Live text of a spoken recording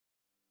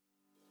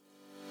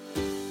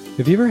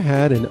Have you ever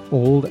had an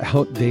old,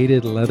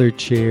 outdated leather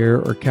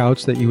chair or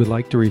couch that you would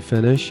like to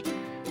refinish?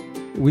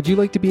 Would you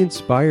like to be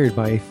inspired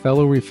by a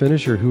fellow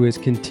refinisher who has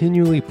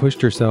continually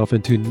pushed herself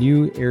into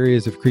new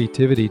areas of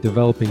creativity,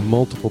 developing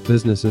multiple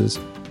businesses?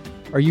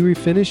 Are you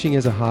refinishing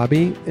as a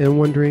hobby and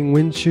wondering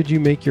when should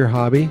you make your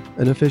hobby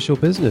an official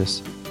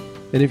business?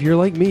 And if you're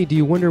like me, do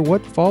you wonder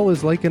what fall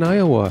is like in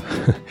Iowa?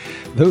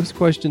 Those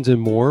questions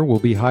and more will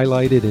be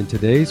highlighted in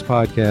today's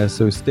podcast,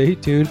 so stay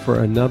tuned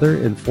for another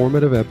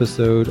informative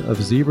episode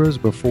of Zebras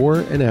Before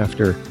and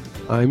After.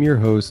 I'm your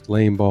host,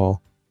 Lane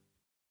Ball.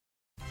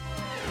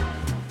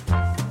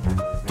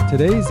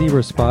 Today's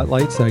Zebra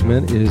Spotlight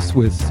segment is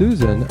with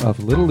Susan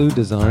of Little Lou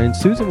Design.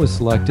 Susan was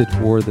selected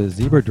for the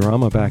Zebra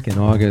Drama back in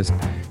August.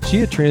 She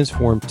had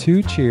transformed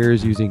 2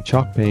 chairs using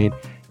chalk paint,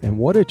 and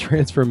what a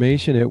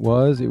transformation it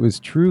was. It was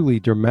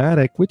truly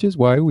dramatic, which is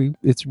why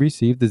it's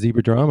received the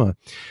Zebra Drama.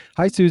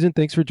 Hi, Susan.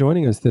 Thanks for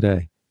joining us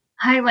today.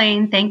 Hi,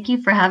 Lane. Thank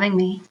you for having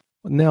me.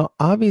 Now,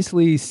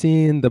 obviously,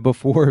 seeing the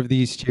before of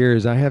these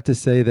chairs, I have to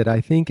say that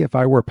I think if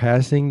I were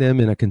passing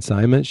them in a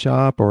consignment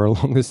shop or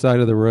along the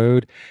side of the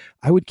road,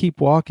 I would keep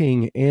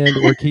walking and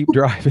or keep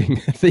driving,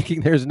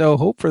 thinking there's no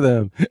hope for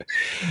them.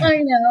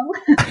 I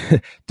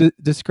know.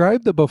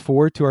 Describe the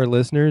before to our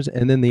listeners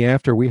and then the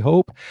after. We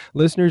hope,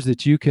 listeners,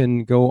 that you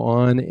can go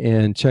on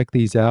and check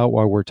these out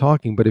while we're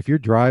talking. But if you're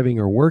driving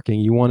or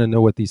working, you want to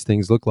know what these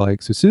things look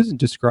like. So Susan,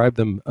 describe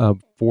them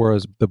for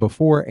us, the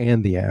before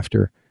and the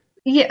after.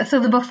 Yeah, so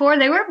the before,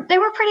 they were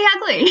pretty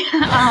ugly.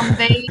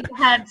 They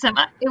had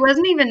it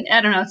wasn't even, I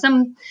don't know,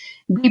 some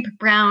deep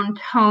brown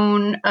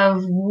tone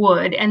of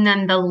wood. And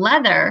then the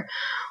leather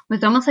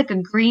was almost like a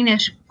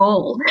greenish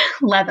gold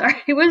leather.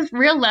 It was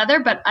real leather,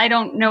 but I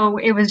don't know,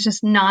 it was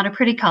just not a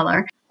pretty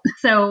color.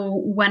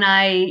 So when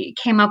I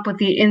came up with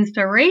the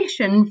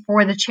inspiration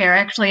for the chair, I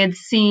actually had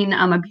seen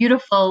a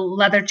beautiful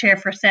leather chair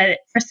for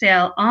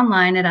sale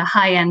online at a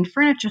high-end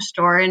furniture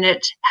store, and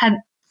it had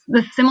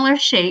the similar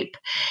shape.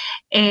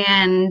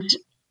 And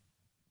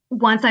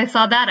once I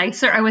saw that, I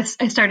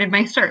started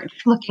my search,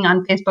 looking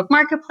on Facebook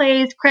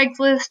Marketplace,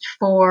 Craigslist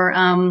for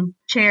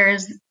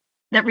chairs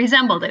that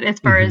resembled it as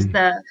far as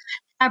the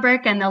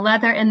fabric and the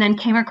leather, and then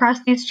came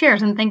across these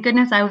chairs. And thank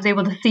goodness I was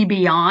able to see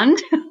beyond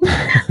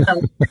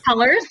the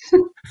colors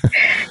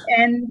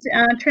and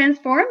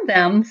transform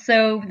them.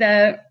 So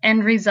the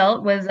end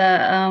result was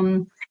a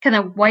kind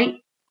of white,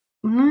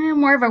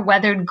 more of a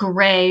weathered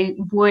gray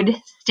wood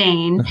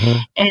stain.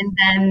 And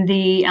then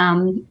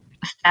the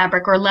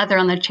fabric or leather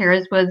on the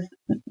chairs was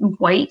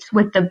white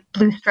with the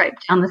blue stripe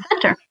down the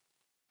center.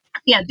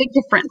 Yeah, big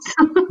difference.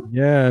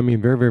 Yeah, I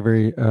mean, very, very,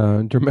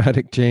 very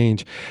dramatic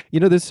change. You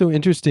know, this is so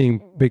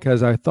interesting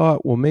because I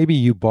thought, well, maybe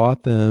you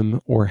bought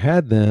them or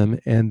had them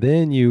and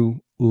then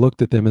you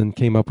looked at them and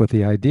came up with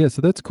the idea. So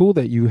that's cool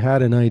that you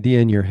had an idea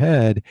in your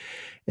head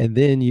and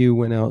then you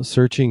went out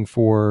searching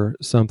for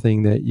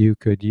something that you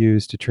could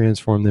use to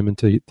transform them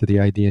into the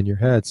idea in your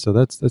head. So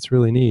that's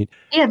really neat.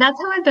 Yeah, that's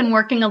how I've been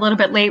working a little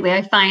bit lately.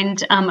 I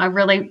find a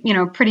really,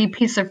 pretty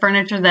piece of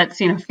furniture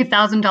that's, a few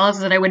 $1,000s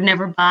that I would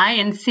never buy,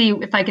 and see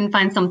if I can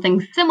find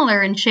something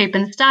similar in shape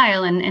and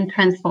style and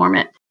transform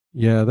it.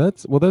 Yeah,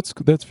 that's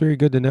very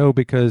good to know,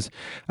 because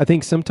I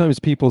think sometimes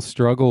people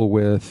struggle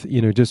with,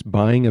 just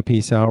buying a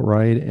piece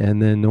outright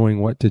and then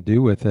knowing what to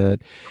do with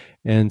it.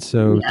 And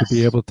so Yes. to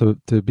be able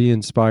to be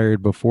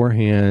inspired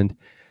beforehand,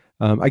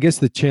 I guess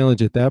the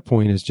challenge at that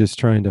point is just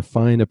trying to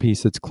find a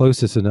piece that's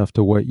closest enough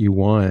to what you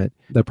want.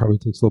 That probably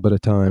takes a little bit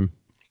of time.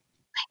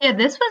 Yeah,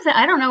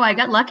 I don't know, I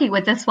got lucky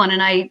with this one,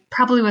 and I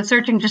probably was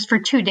searching just for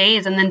 2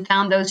 days and then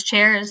found those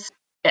chairs.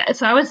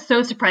 So I was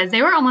so surprised.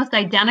 They were almost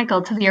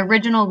identical to the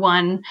original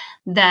one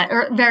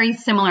or very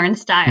similar in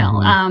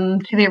style,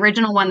 to the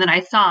original one that I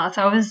saw.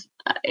 So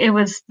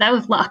that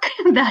was luck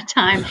that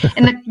time.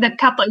 And the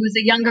couple, it was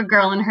a younger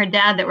girl and her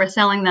dad that were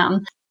selling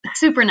them.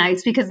 Super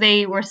nice, because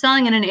they were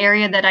selling in an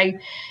area that I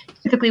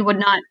typically would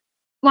not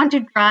want to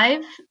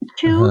drive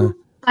to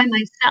by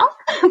myself,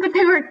 but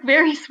they were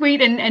very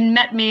sweet and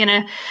met me in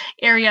an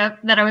area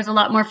that I was a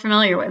lot more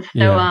familiar with.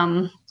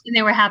 So, and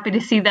they were happy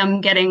to see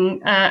them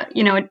getting, a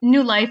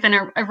new life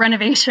and a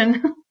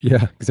renovation.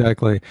 Yeah,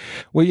 exactly.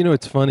 Well,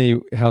 it's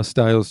funny how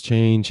styles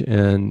change,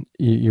 and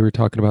you were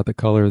talking about the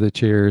color of the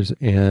chairs,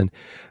 and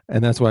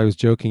that's why I was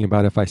joking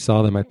about if I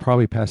saw them, I'd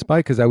probably pass by,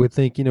 because I would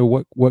think,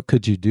 what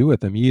could you do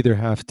with them? You either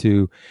have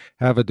to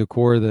have a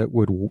decor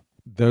that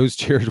those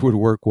chairs would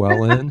work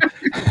well in.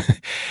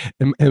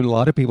 And a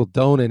lot of people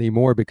don't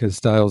anymore because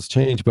styles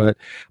change, but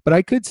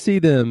I could see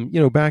them,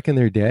 back in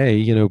their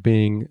day,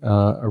 being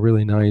a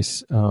really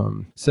nice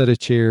set of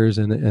chairs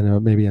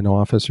and maybe an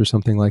office or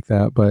something like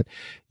that. But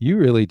you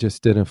really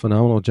just did a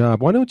phenomenal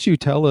job. Why don't you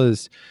tell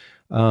us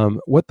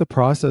what the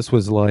process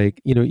was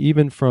like?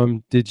 Even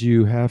from, did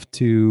you have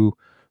to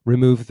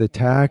remove the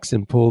tacks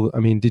and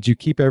did you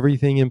keep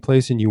everything in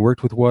place and you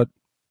worked with what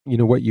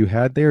you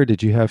had there?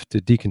 Did you have to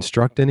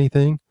deconstruct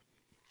anything?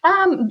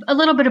 A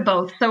little bit of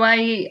both. So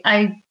I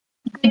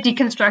did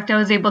deconstruct, I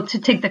was able to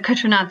take the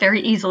cushion off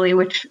very easily,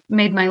 which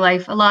made my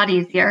life a lot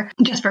easier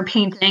just for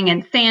painting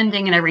and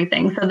sanding and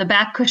everything. So the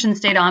back cushion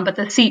stayed on, but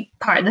the seat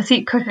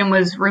cushion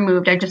was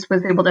removed. I just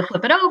was able to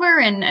flip it over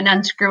and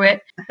unscrew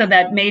it. So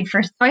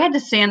so I had to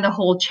sand the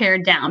whole chair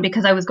down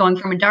because I was going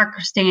from a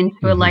darker stain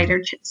to a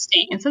lighter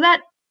stain. And so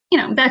that,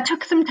 that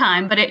took some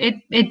time, but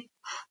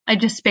I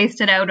just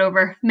spaced it out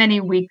over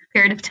many weeks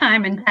period of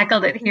time and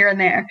tackled it here and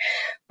there.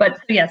 But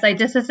yes, I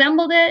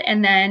disassembled it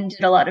and then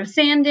did a lot of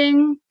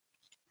sanding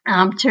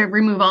to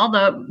remove all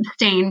the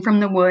stain from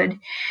the wood.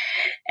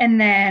 And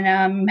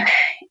then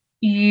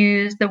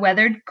used the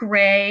weathered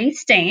gray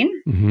stain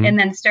and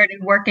then started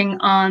working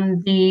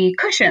on the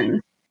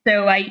cushions.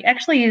 So I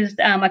actually used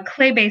a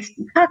clay-based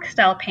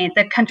textile paint,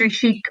 the Country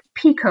Chic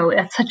Pico.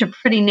 That's such a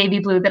pretty navy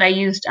blue that I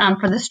used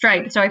for the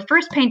stripe. So I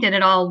first painted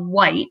it all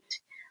white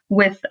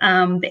with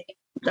a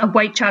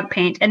white chalk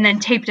paint and then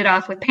taped it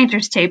off with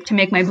painter's tape to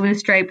make my blue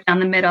stripe down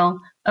the middle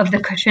of the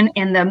cushion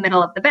and the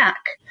middle of the back.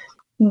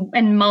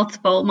 And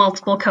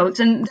multiple coats.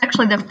 And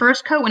actually the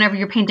first coat, whenever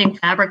you're painting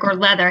fabric or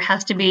leather,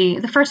 has to be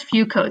the first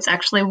few coats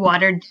actually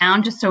watered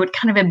down just so it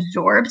kind of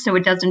absorbs so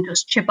it doesn't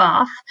just chip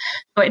off.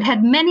 So it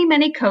had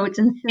many coats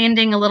and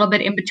sanding a little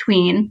bit in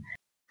between.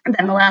 And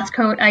then the last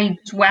coat, I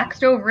just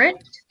waxed over it.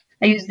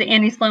 I used the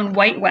Andy Sloan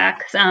white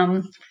wax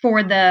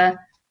for the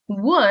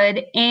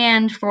wood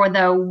and for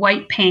the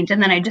white paint.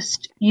 And then I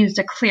just used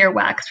a clear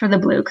wax for the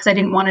blue because I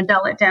didn't want to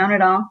dull it down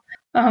at all.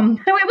 So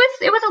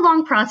it was a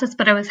long process,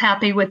 but I was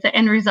happy with the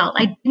end result.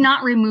 I did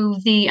not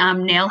remove the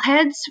nail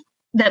heads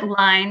that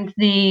lined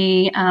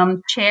the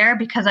chair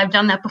because I've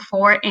done that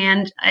before,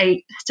 and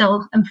I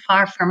still am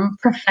far from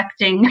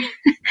perfecting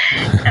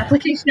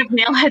application of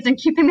nail heads and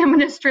keeping them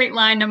in a straight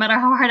line, no matter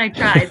how hard I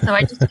tried. So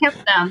I just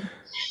kept them,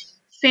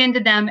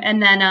 sanded them,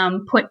 and then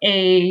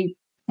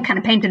kind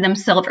of painted them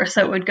silver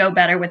so it would go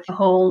better with the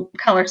whole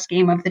color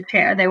scheme of the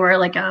chair. They were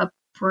like a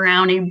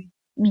browny,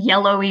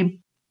 yellowy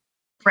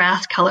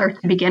brass color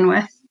to begin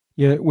with.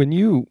 Yeah, when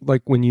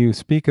you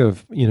speak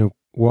of,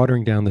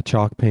 watering down the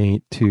chalk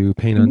paint to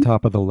paint on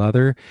top of the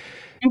leather,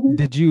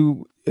 did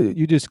you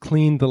just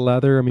clean the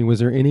leather? I mean, was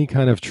there any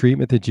kind of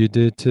treatment that you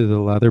did to the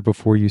leather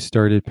before you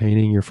started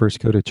painting your first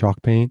coat of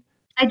chalk paint?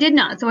 I did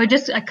not. So I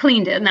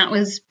cleaned it, and that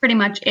was pretty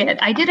much it.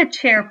 I did a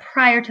chair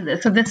prior to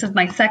this. So this is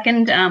my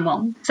second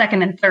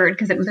and third,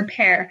 because it was a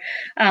pair,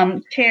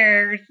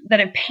 chairs that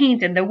I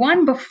painted. The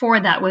one before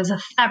that was a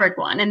fabric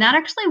one, and that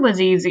actually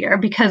was easier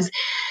because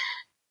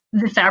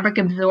the fabric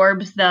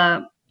absorbs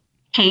the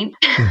paint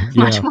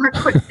much more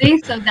quickly.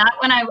 So that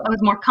one I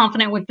was more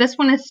confident with. This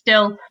one is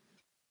still,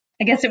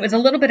 I guess it was a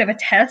little bit of a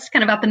test,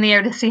 kind of up in the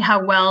air to see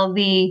how well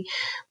the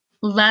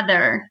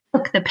leather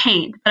took the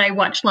paint. But I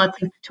watched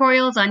lots of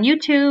tutorials on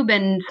YouTube,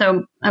 and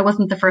so I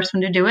wasn't the first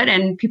one to do it,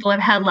 and people have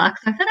had luck.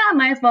 So I said, I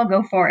might as well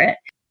go for it.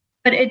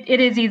 But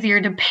it is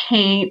easier to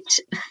paint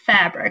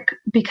fabric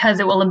because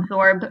it will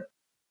absorb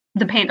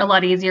the paint a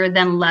lot easier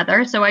than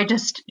leather. So I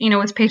just,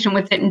 was patient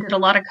with it and did a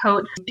lot of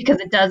coats because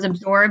it does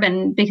absorb,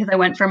 and because I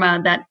went from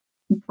that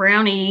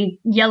browny,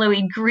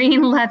 yellowy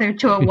green leather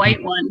to a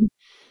white one,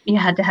 you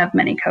had to have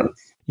many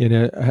coats.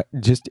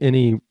 Just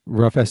any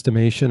rough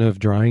estimation of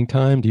drying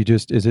time?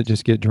 Is it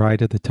just get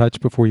dried at the touch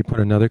before you put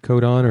another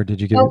coat on, or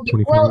did you get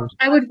 24 hours?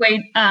 I would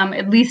wait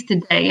at least a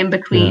day in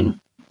between.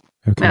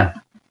 Yeah. Okay.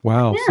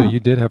 Wow. Yeah. So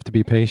you did have to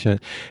be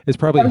patient. It's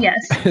probably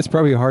it's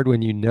probably hard when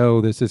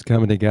this is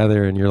coming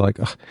together and you're like,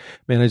 oh,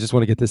 man, I just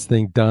want to get this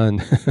thing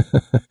done.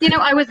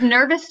 I was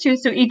nervous too.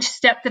 So each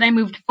step that I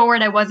moved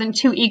forward, I wasn't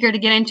too eager to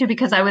get into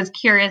because I was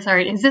curious. All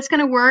right, is this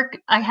going to work?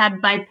 I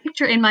had my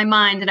picture in my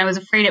mind and I was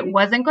afraid it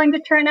wasn't going to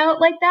turn out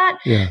like that.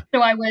 Yeah.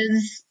 So I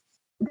was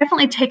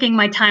definitely taking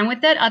my time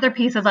with it. Other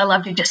pieces I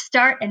love to just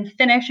start and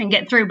finish and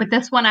get through. But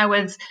this one I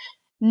was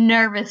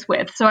nervous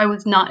with, so I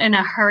was not in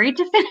a hurry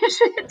to finish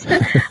it.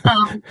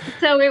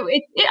 So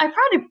I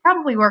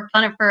probably worked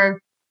on it for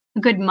a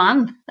good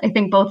month, I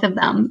think, both of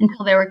them,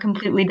 until they were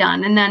completely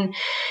done. And then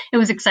it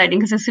was exciting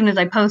because as soon as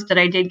I posted,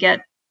 I did get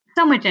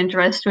so much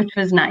interest, which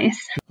was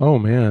nice. Oh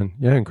man,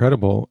 yeah,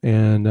 incredible.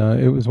 And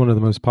it was one of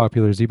the most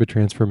popular Ziba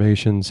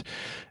transformations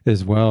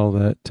as well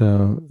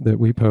that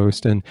we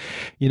post. And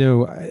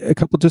a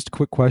couple just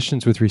quick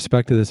questions with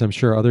respect to this. I'm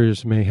sure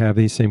others may have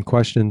these same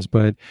questions,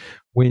 but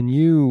when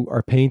you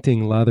are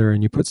painting leather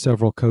and you put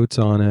several coats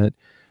on it,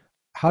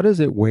 how does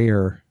it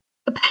wear?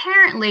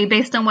 Apparently,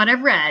 based on what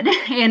I've read,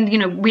 and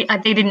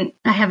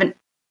I haven't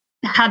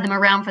had them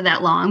around for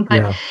that long,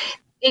 but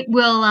it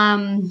will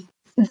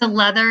the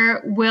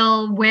leather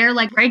will wear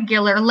like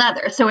regular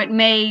leather. So it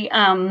may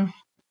kind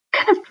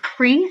of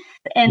crease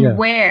and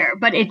wear,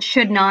 but it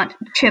should not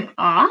chip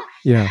off.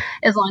 Yeah.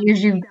 As long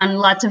as you've done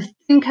lots of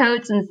thin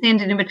coats and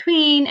sanded in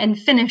between and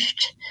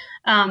finished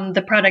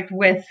the product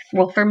with,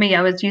 for me,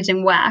 I was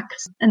using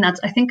wax. And I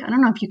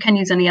don't know if you can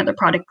use any other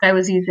product, but I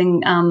was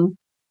using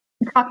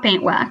chalk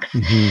paint wax.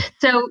 Mm-hmm.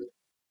 So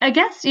I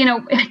guess,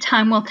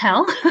 time will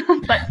tell,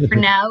 but for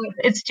now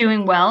it's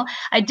doing well.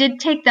 I did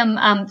take them,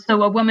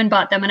 so a woman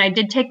bought them and I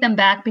did take them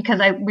back because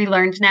we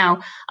learned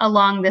now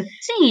along the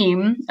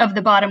seam of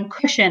the bottom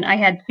cushion, I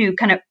had to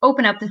kind of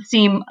open up the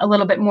seam a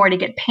little bit more to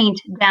get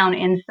paint down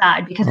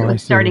inside because it Oh, I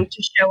was starting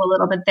see. to show a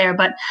little bit there.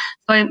 But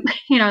so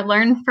I,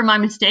 learned from my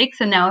mistakes,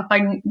 and now if I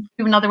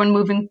do another one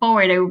moving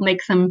forward, I will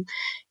make some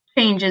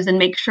changes and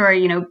make sure,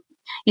 you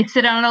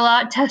sit on it a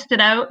lot, test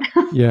it out.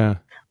 Yeah.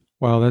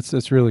 Wow,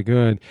 that's really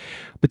good.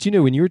 But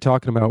when you were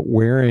talking about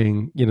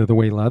wearing, the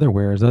way leather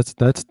wears,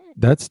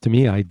 that's to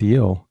me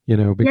ideal,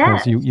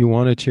 because Yes. you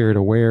want a chair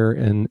to wear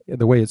and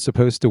the way it's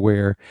supposed to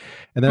wear.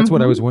 And that's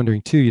what I was Hmm.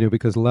 wondering too,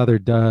 because leather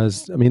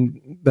does, I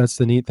mean, that's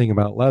the neat thing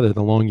about leather.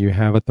 The longer you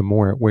have it, the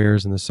more it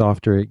wears and the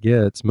softer it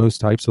gets, most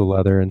types of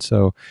leather. And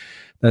so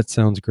that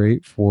sounds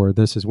great for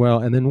this as well.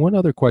 And then one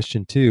other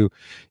question too,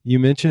 you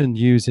mentioned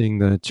using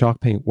the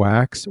chalk paint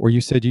wax, or you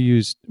said you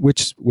used,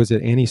 which was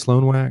it, Annie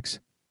Sloan wax?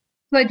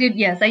 So I did,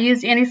 yes. I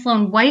used Annie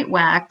Sloan white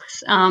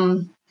wax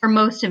for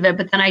most of it,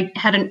 but then I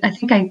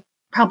think I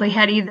probably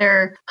had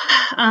either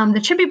the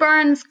Chippy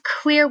Barnes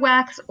clear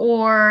wax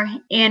or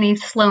Annie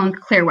Sloan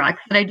clear wax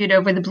that I did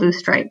over the blue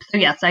stripe. So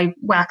yes, I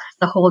waxed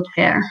the whole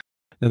chair.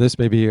 Now, this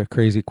may be a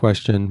crazy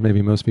question.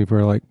 Maybe most people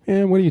are like,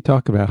 what are you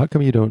talking about? How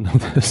come you don't know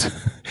this?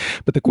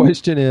 But the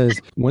question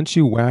is, once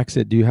you wax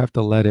it, do you have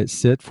to let it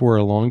sit for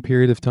a long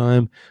period of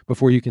time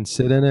before you can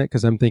sit in it?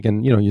 Because I'm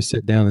thinking, you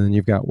sit down and then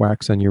you've got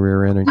wax on your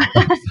rear end and your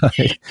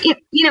backside.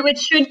 It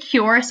should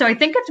cure. So I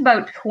think it's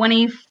about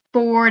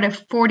 24 to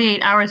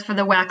 48 hours for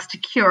the wax to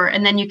cure,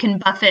 and then you can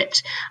buff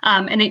it.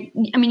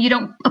 You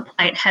don't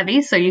apply it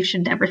heavy, so you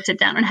should never sit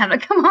down and have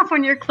it come off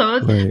on your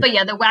clothes. Right. But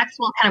yeah, the wax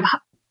will kind of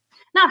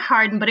not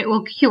harden, but it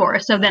will cure.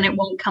 So then it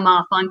won't come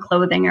off on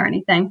clothing or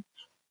anything.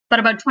 But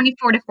about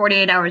 24 to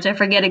 48 hours. I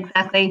forget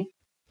exactly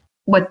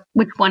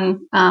which one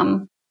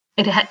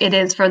it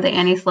is for the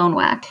Annie Sloan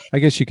wax. I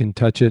guess you can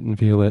touch it and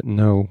feel it and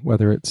know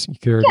whether it's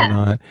cured or Yeah.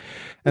 not.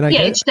 And I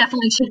Yeah, guess, it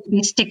definitely shouldn't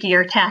be sticky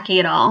or tacky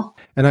at all.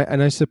 and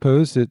I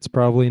suppose it's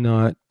probably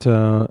not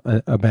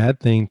a bad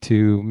thing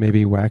to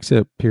maybe wax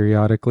it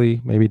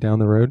periodically, maybe down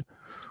the road.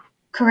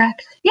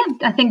 Correct. Yeah,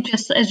 I think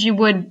just as you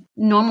would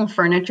normal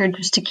furniture,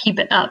 just to keep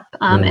it up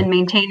Right. and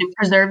maintain and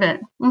preserve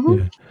it.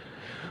 Yeah.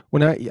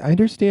 When I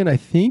understand, I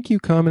think you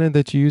commented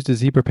that you used a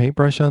zebra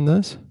paintbrush on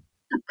this.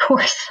 Of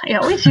course, I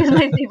always use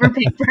my zebra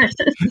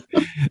paintbrushes.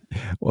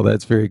 Well,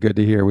 that's very good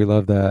to hear. We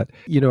love that.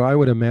 I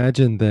would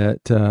imagine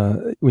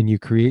that when you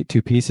create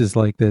two pieces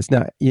like this,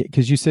 now,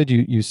 because you said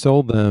you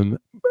sold them,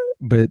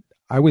 but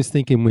I was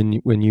thinking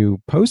when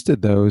you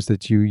posted those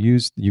that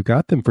you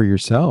got them for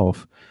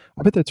yourself.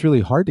 I bet that's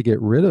really hard to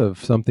get rid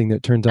of something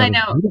that turns I out as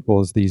know.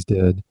 beautiful as these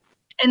did.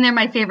 And they're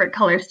my favorite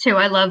colors too.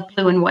 I love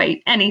blue and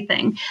white,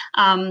 anything.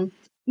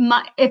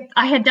 If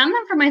I had done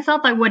them for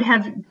myself, I would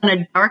have done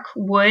a dark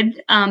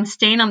wood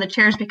stain on the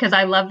chairs because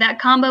I love that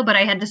combo. But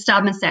I had to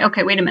stop and say,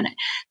 okay, wait a minute.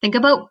 Think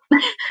about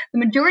the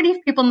majority of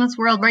people in this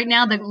world right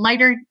now. The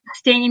lighter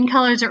stain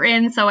colors are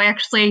in, so I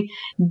actually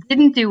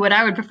didn't do what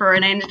I would prefer,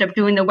 and I ended up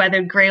doing the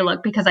weathered gray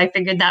look because I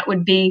figured that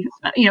would be,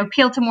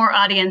 appeal to more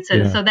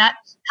audiences. Yeah. So that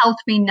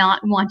helped me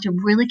not want to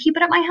really keep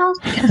it at my house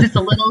because it's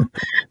a little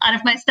out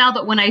of my style.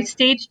 But when I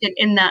staged it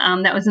in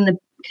that was in the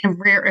kind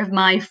of rear of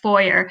my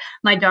foyer,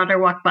 my daughter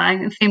walked by,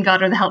 the same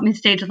daughter that helped me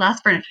stage the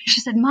last furniture. She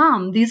said,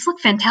 "Mom, these look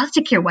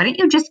fantastic here. Why don't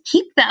you just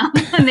keep them?"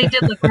 And they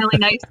did look really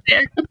nice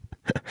there.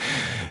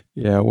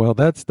 Yeah, well,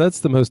 that's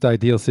the most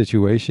ideal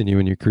situation.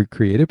 When you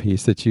create a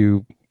piece that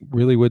you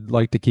really would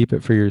like to keep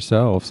it for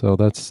yourself. So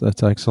that's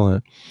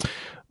excellent.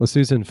 Well,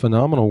 Susan,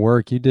 phenomenal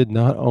work. You didn't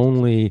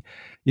only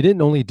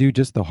do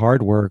just the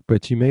hard work,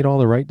 but you made all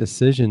the right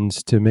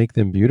decisions to make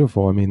them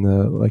beautiful. I mean,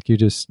 like you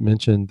just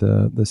mentioned,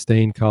 the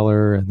stain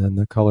color and then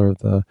the color of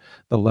the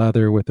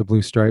leather with the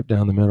blue stripe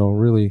down the middle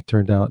really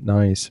turned out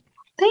nice.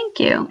 Thank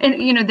you.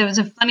 And there was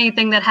a funny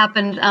thing that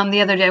happened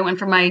the other day. I went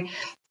for my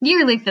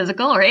yearly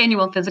physical or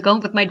annual physical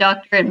with my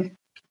doctor, and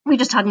we were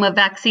just talking about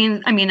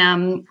vaccines.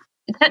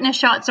 Tetanus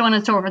shot, so on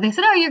and so forth. They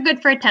said, "Oh, you're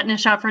good for a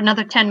tetanus shot for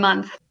another 10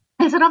 months."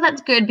 I said, "Oh,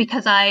 that's good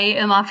because I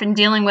am often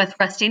dealing with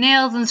rusty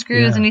nails and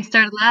screws." Yeah. And he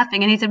started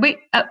laughing and he said, "Wait,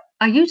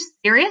 are you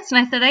serious?" And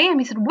I said, "I am."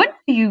 He said, "What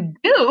do you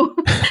do?"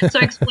 So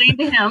I explained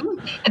to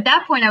him. At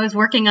that point, I was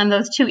working on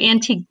those two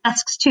antique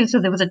desks too. So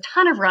there was a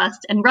ton of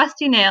rust and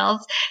rusty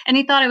nails. And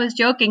he thought I was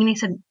joking. And he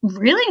said,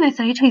 "Really?" And I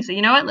said, he said,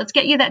 "You know what? Let's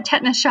get you that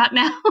tetanus shot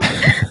now."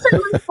 So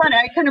it was funny.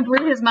 I kind of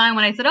blew his mind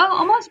when I said, "Oh,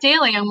 almost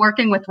daily I'm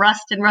working with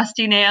rust and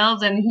rusty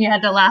nails." And he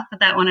had to laugh at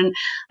that one. And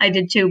I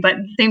did too. But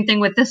same thing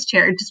with this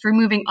chair, just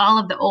removing all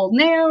of the old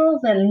nails.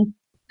 And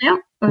yeah,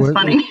 it was Well,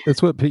 funny.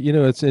 that's what,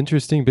 it's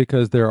interesting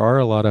because there are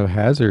a lot of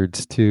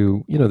hazards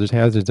to, there's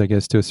hazards, I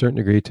guess, to a certain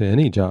degree to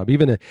any job,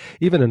 even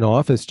an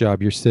office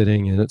job, you're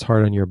sitting and it's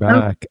hard on your Oh,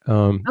 back.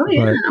 oh But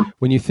yeah.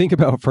 when you think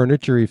about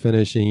furniture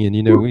refinishing,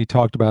 and, we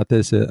talked about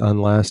this on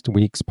last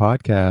week's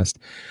podcast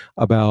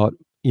about,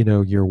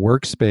 your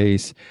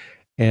workspace,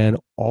 and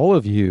all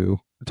of you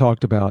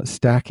talked about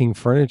stacking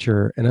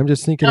furniture. And I'm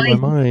just thinking Oh, in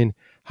my mind,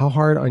 how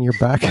hard on your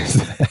back is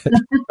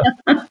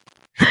that?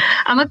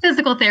 I'm a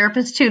physical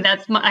therapist too.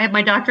 I have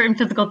my doctorate in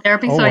physical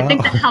therapy, Oh, so I wow.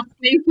 think that helps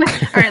me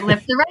with, all right,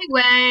 lift the right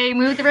way,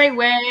 move the right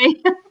way.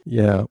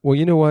 Yeah. Well,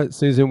 you know what,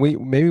 Susan,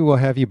 we'll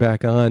have you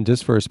back on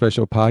just for a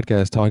special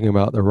podcast talking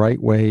about the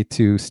right way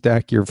to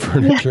stack your Yeah.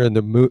 furniture and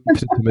to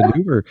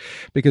maneuver,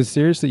 because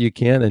seriously, you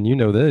can, and you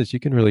know this,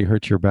 you can really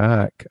hurt your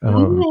back.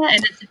 Oh, yeah,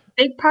 and it's a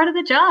big part of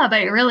the job.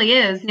 It really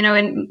is,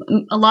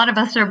 and a lot of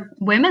us are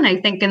women,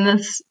 I think, in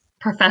this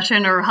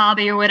profession or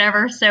hobby or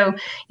whatever. So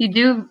you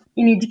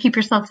need to keep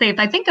yourself safe.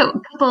 I think a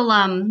couple,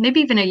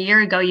 maybe even a year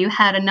ago, you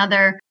had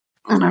another,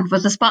 I don't know if it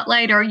was a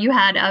spotlight or you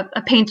had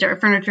a painter, a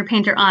furniture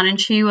painter on, and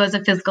she was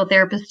a physical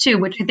therapist too,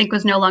 which I think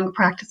was no longer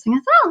practicing. I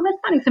thought, oh, that's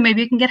funny. So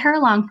maybe you can get her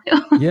along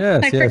too. I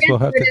Yes, yes, forget we'll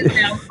who have to it do. is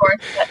now, of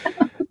course.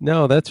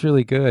 No, that's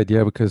really good.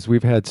 Yeah, because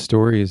we've had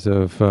stories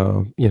of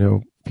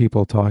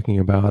people talking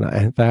about.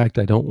 In fact,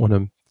 I don't want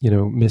to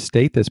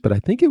misstate this, but I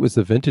think it was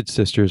the Vintage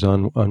Sisters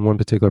on one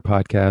particular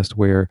podcast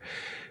where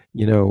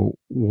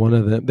one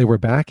of them, they were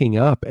backing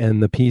up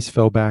and the piece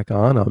fell back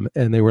on them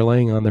and they were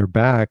laying on their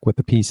back with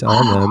the piece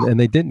on them, and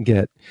they didn't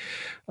get,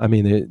 I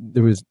mean,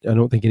 there was, I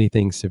don't think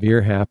anything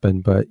severe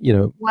happened, but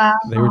Wow.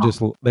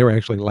 they were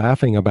actually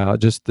laughing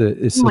about just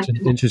it's Oh my such an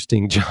goodness.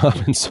 interesting job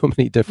and so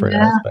many different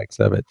Yeah. aspects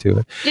of it to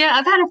it. Yeah,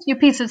 I've had a few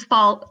pieces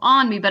fall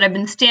on me, but I've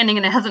been standing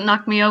and it hasn't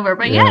knocked me over.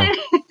 But Yeah.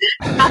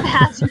 yeah, not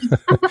hazardous.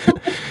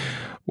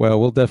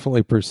 Well, we'll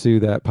definitely pursue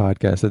that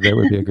podcast. That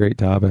would be a great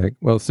topic.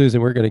 Well,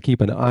 Susan, we're going to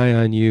keep an eye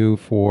on you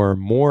for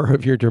more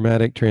of your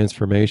dramatic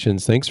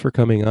transformations. Thanks for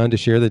coming on to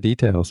share the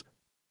details.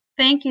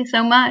 Thank you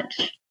so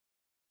much.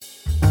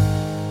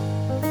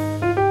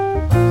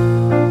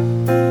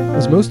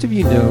 As most of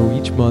you know,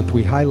 each month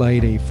we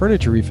highlight a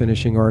furniture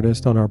refinishing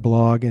artist on our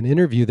blog and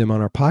interview them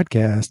on our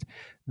podcast.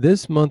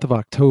 This month of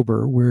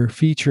October, we're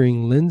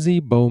featuring Lindsay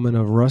Bowman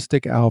of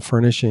Rustic Owl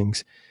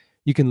Furnishings.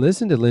 You can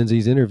listen to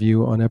Lindsay's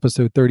interview on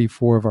episode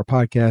 34 of our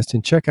podcast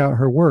and check out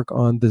her work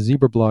on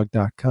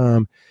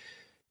thezebrablog.com.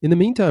 In the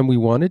meantime, we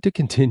wanted to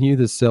continue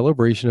the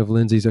celebration of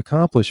Lindsay's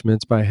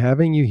accomplishments by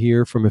having you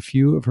hear from a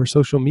few of her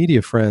social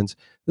media friends.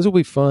 This will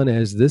be fun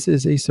as this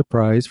is a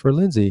surprise for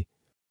Lindsay.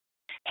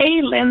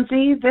 Hey,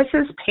 Lindsay, this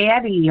is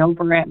Patty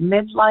over at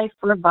Midlife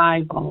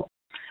Revival.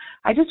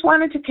 I just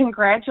wanted to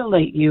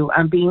congratulate you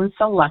on being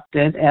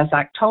selected as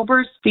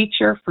October's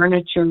feature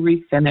furniture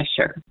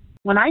refinisher.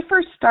 When I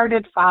first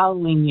started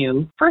following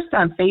you, first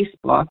on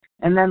Facebook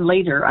and then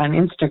later on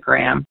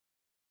Instagram,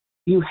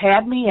 you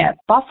had me at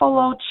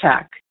Buffalo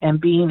Check and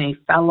being a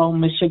fellow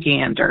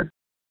Michigander.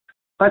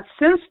 But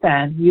since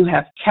then, you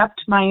have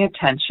kept my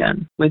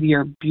attention with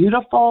your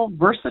beautiful,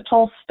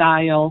 versatile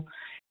style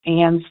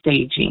and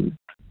staging.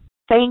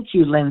 Thank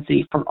you,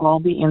 Lindsay, for all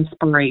the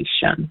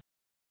inspiration.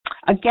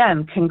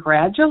 Again,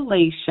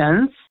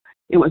 congratulations.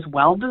 It was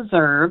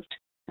well-deserved,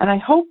 and I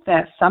hope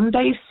that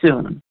someday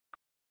soon,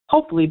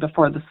 hopefully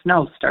before the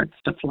snow starts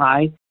to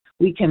fly,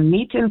 we can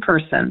meet in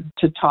person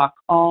to talk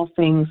all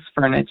things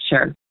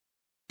furniture.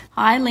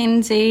 Hi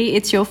Lindsay,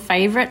 it's your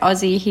favourite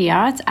Aussie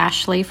here. It's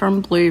Ashley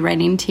from Blue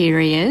Red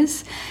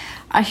Interiors.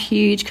 A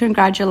huge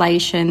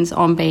congratulations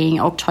on being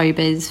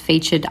October's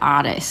featured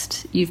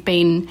artist. You've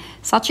been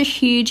such a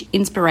huge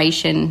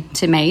inspiration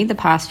to me the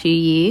past few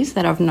years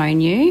that I've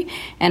known you,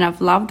 and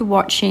I've loved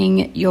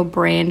watching your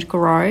brand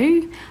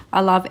grow.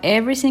 I love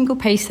every single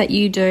piece that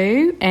you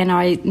do, and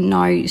I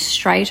know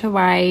straight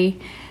away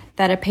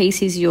that a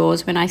piece is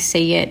yours when I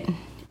see it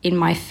in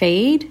my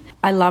feed.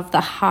 I love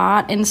the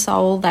heart and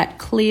soul that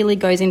clearly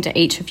goes into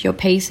each of your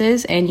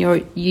pieces and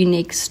your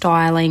unique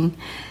styling.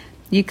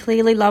 You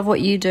clearly love what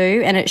you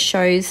do, and it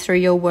shows through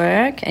your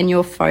work and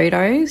your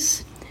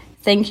photos.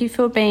 Thank you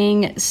for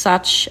being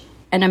such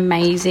an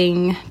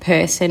amazing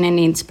person and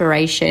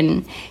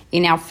inspiration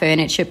in our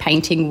furniture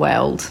painting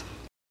world.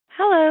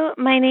 Hello,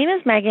 my name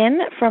is Megan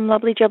from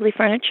Lovely Jubbly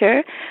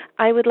Furniture.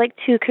 I would like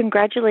to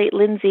congratulate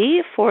Lindsay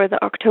for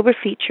the October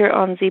feature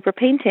on zebra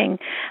painting.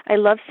 I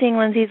love seeing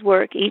Lindsay's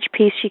work. Each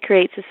piece she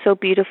creates is so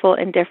beautiful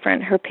and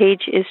different. Her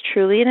page is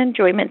truly an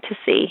enjoyment to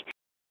see.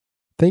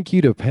 Thank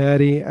you to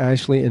Patty,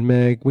 Ashley, and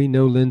Meg. We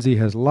know Lindsay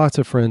has lots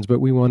of friends, but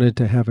we wanted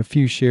to have a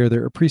few share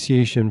their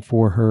appreciation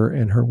for her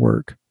and her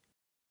work.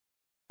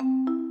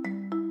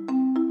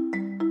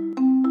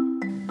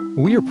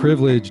 We are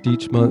privileged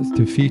each month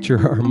to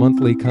feature our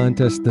monthly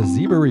contest, the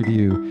Zebra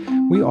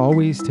Review. We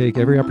always take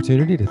every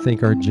opportunity to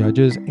thank our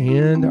judges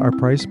and our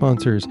prize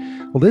sponsors.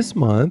 Well, this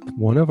month,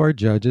 one of our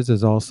judges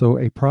is also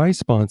a prize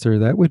sponsor.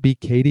 That would be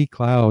Katie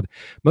Cloud.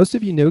 Most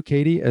of you know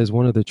Katie as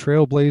one of the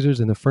trailblazers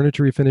in the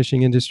furniture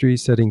refinishing industry,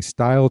 setting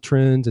style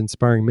trends,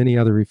 inspiring many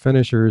other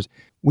refinishers.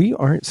 We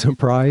aren't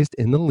surprised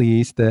in the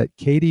least that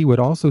Katie would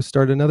also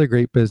start another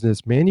great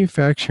business,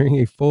 manufacturing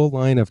a full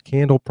line of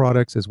candle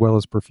products as well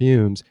as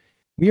perfumes.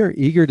 We are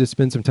eager to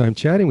spend some time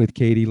chatting with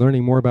Katie,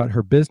 learning more about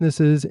her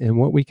businesses and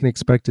what we can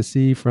expect to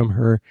see from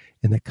her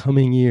in the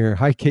coming year.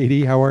 Hi,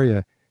 Katie. How are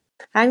you?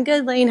 I'm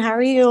good, Lane. How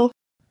are you?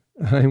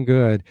 I'm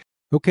good.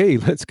 Okay,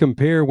 let's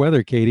compare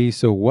weather, Katie.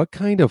 So what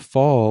kind of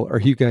fall are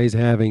you guys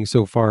having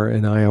so far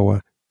in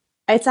Iowa?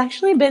 It's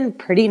actually been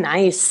pretty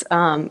nice.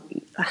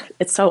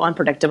 It's so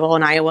unpredictable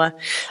in Iowa.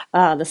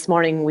 This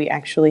morning we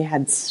actually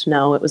had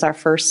snow. It was our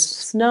first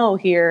snow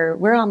here.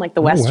 We're on like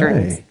the No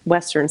way.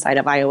 western side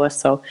of Iowa,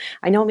 so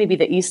I know maybe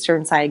the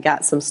eastern side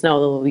got some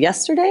snow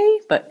yesterday,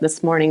 but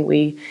this morning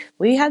we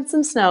had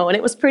some snow, and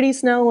it was pretty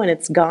snow, and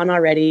it's gone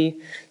already.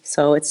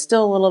 So it's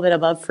still a little bit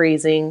above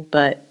freezing,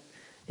 but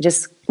it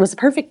just was a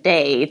perfect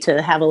day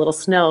to have a little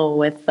snow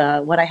with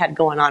what I had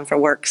going on for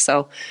work.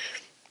 So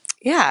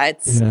yeah,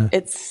 Yeah.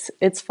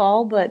 it's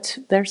fall, but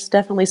there's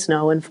definitely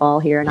snow in fall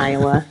here in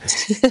Iowa.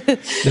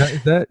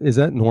 Now, is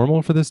that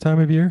normal for this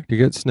time of year to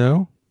get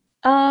snow?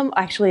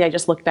 Actually, I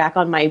was looking back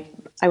on my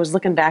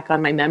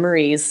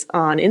memories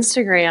on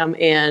Instagram,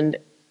 and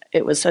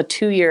it was a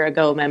 2 year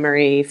ago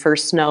memory.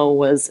 First snow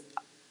was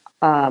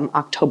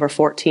October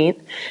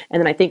 14th, and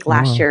then I think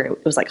last year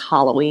it was like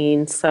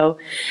Halloween. So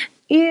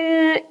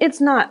yeah, it's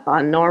not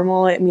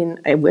unnormal. I mean,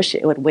 I wish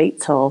it would wait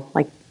till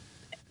like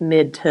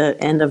mid to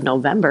end of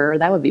November.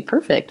 That would be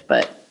perfect.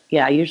 But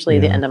yeah, usually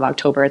the Yeah. end of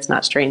October, it's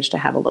not strange to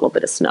have a little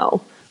bit of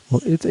snow.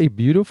 Well, it's a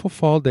beautiful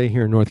fall day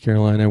here in North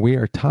Carolina. We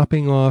are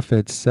topping off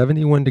at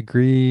 71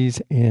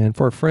 degrees. And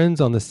for our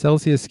friends on the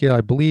Celsius scale, I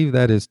believe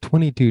that is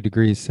 22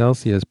 degrees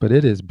Celsius, but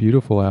it is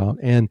beautiful out.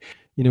 And,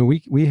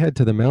 we head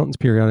to the mountains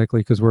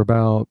periodically because we're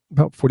about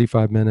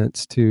 45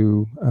 minutes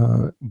to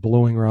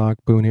Blowing Rock,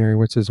 Boone area,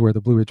 which is where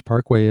the Blue Ridge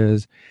Parkway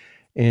is.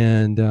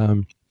 And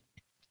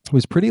it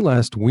was pretty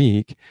last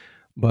week.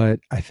 But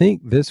I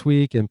think this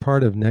week and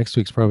part of next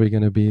week's probably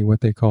going to be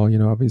what they call,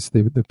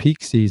 obviously the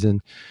peak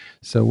season.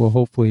 So we'll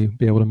hopefully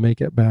be able to make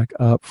it back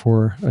up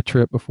for a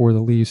trip before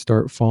the leaves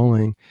start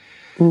falling.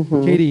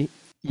 Mm-hmm. Katie,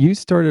 you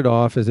started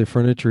off as a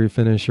furniture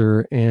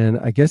refinisher, and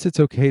I guess it's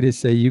okay to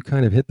say you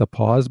kind of hit the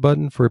pause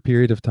button for a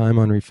period of time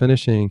on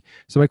refinishing.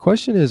 So my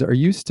question is, are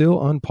you still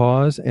on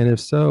pause? And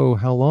if so,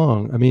 how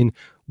long? I mean,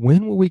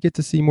 when will we get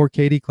to see more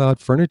Katie Cloud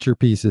furniture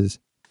pieces?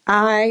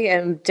 I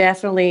am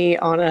definitely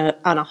on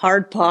a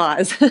hard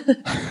pause.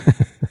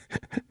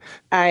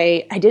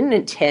 I didn't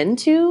intend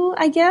to,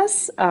 I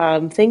guess.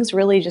 Things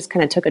really just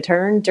kind of took a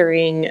turn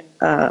during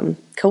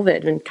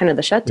COVID and kind of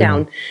the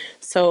shutdown. Yeah.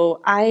 So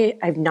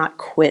I've not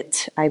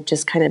quit. I've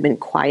just kind of been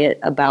quiet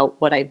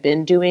about what I've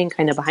been doing,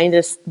 kind of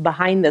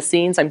behind the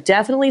scenes. I'm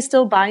definitely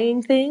still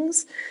buying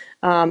things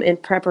in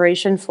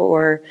preparation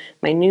for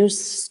my new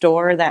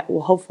store that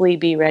will hopefully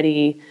be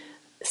ready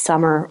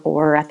summer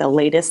or at the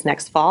latest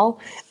next fall.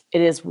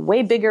 It is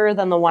way bigger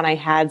than the one I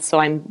had, so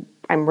I'm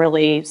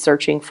really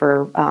searching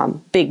for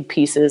big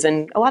pieces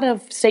and a lot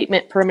of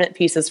statement permanent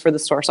pieces for the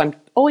store. So I'm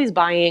always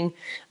buying,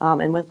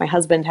 and with my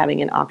husband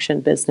having an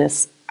auction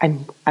business, I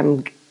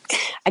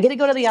get to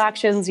go to the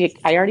auctions.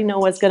 I already know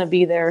what's going to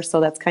be there,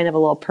 so that's kind of a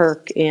little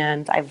perk.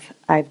 And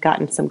I've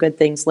gotten some good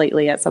things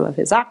lately at some of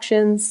his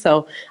auctions,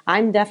 so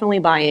I'm definitely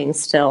buying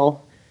still,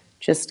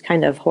 just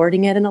kind of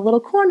hoarding it in a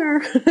little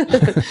corner.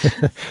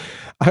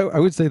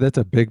 I would say that's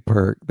a big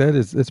perk.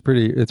 It's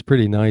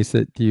pretty nice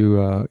that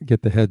you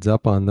get the heads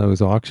up on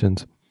those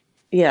auctions.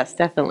 Yes,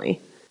 definitely.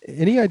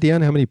 Any idea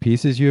on how many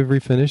pieces you have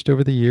refinished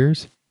over the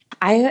years?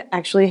 I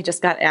actually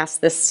just got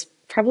asked this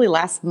probably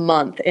last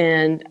month,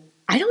 and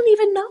I don't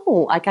even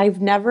know. Like,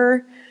 I've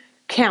never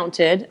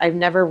counted. I've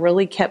never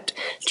really kept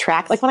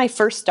track. Like when I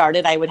first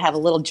started, I would have a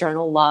little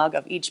journal log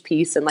of each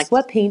piece and like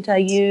what paint I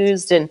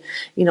used and,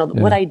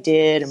 what I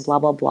did and blah,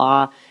 blah,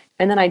 blah.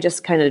 And then I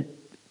just kind of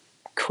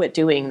quit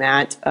doing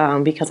that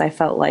because I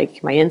felt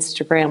like my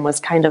Instagram was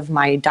kind of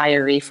my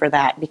diary for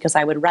that, because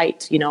I would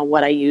write,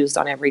 what I used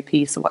on every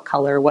piece, what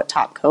color, what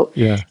top coat.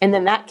 Yeah. And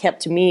then that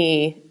kept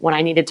me, when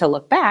I needed to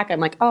look back,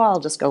 I'm like, oh, I'll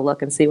just go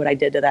look and see what I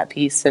did to that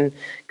piece, and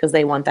because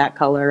they want that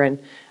color. And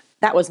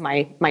that was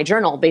my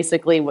journal,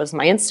 basically, was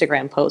my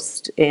Instagram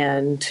post.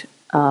 And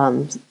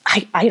I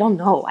don't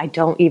know. I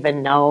don't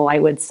even know. I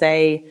would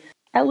say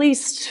at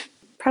least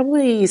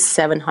probably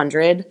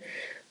 700.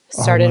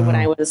 Started when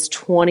I was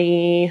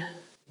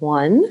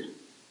 21,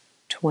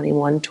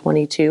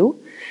 22.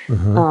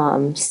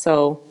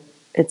 So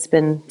it's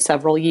been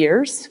several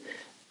years.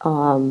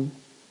 I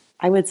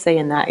would say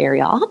in that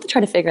area. I'll have to try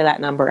to figure that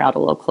number out a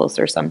little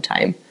closer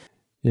sometime.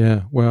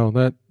 Yeah, well,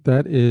 that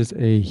is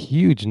a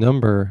huge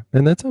number,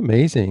 and that's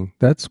amazing.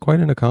 That's quite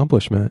an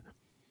accomplishment.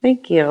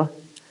 Thank you.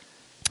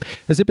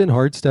 Has it been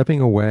hard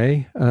stepping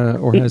away,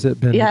 or has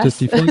it been Yes. just,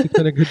 do you feel like it's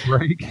been a good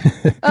break?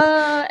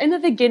 In the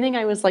beginning,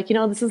 I was like,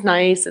 this is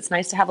nice. It's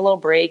nice to have a little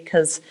break,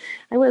 because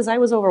I was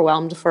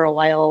overwhelmed for a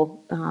while.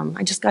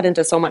 I just got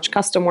into so much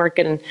custom work,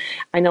 and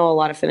I know a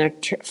lot of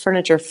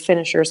furniture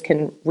finishers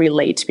can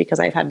relate, because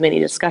I've had many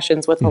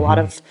discussions with a lot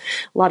of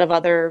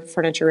other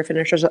furniture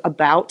finishers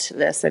about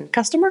this. And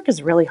custom work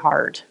is really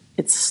hard.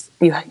 It's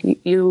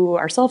you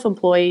are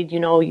self-employed.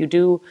 You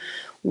do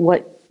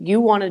what you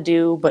want to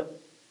do, but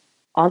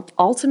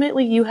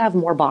ultimately you have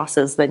more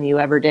bosses than you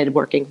ever did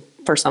working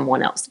for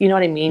someone else. You know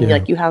what I mean? Yeah.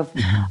 Like, you have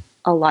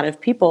a lot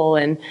of people,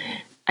 and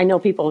I know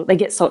people, they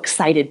get so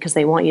excited because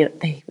they want you,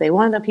 they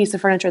want a piece of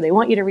furniture, they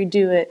want you to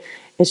redo it.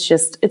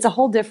 It's a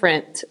whole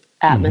different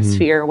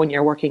atmosphere when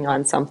you're working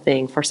on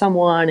something for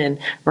someone and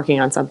working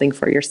on something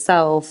for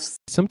yourself.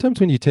 Sometimes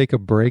when you take a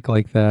break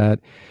like that,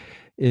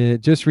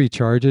 it just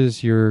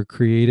recharges your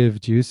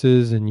creative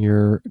juices and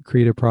your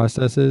creative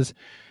processes.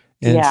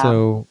 And Yeah.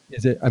 so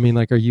I mean,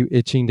 like, are you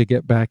itching to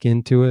get back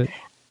into it?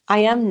 I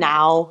am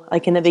now.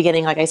 Like in the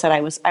beginning, like I said,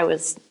 I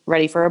was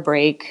ready for a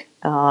break.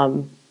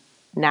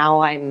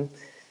 Now I'm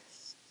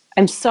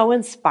so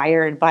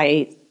inspired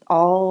by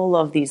all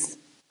of these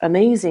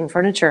amazing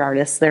furniture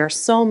artists. There are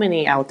so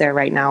many out there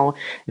right now.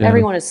 Yeah.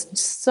 Everyone is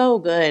so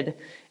good.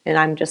 And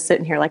I'm just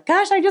sitting here like,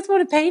 gosh, I just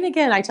want to paint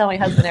again. I tell my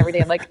husband every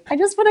day, I'm like, I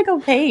just want to go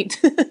paint.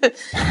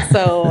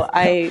 So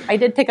I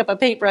did pick up a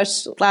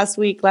paintbrush last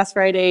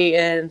Friday,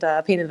 and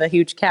painted a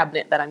huge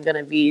cabinet that I'm going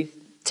to be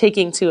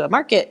taking to a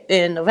market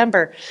in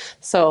November.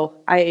 So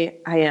I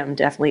am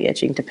definitely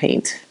itching to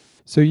paint.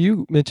 So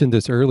you mentioned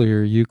this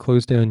earlier, you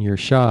closed down your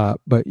shop,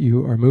 but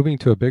you are moving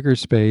to a bigger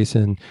space.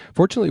 And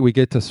fortunately, we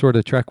get to sort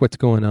of track what's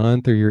going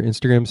on through your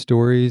Instagram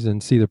stories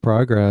and see the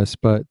progress.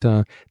 But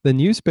the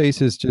new space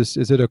is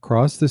it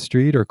across the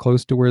street or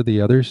close to where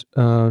the other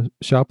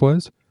shop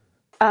was?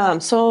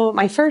 So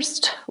my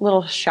first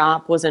little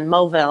shop was in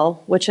Moville,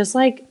 which is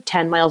like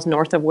 10 miles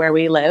north of where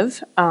we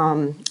live.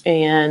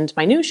 And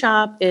my new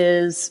shop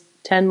is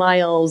 10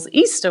 miles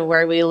east of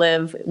where we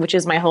live, which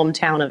is my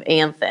hometown of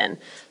Anthon.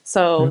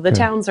 So the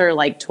towns are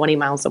like 20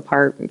 miles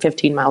apart,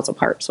 15 miles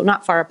apart. So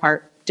not far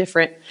apart,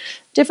 different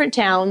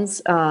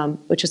towns,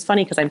 which is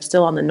funny because I'm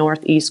still on the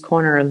northeast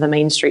corner of the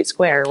Main Street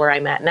Square where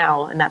I'm at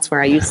now. And that's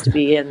where I used to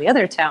be in the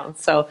other town.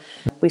 So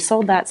we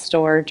sold that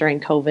store during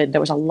COVID.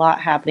 There was a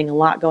lot happening, a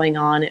lot going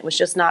on. It was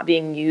just not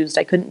being used.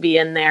 I couldn't be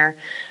in there.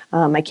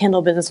 My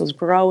Kindle business was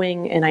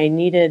growing and I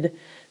needed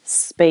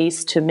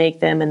space to make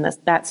them. And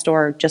that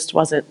store just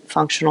wasn't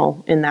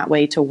functional in that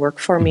way to work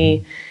for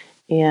me.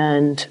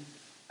 And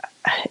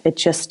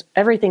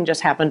everything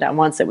just happened at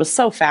once. It was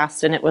so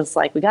fast, and it was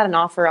like, we got an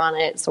offer on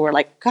it. So we're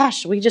like, gosh,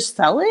 should we just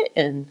sell it?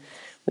 And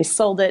we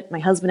sold it. My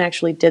husband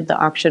actually did the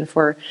auction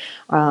for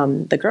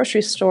the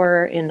grocery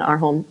store in our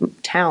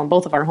hometown.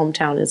 Both of our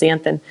hometown is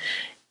Anthon,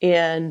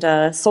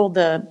 and sold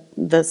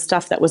the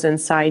stuff that was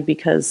inside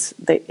because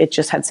it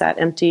just had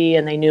sat empty,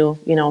 and they knew,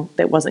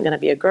 it wasn't going to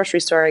be a grocery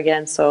store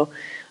again. So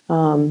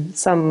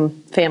some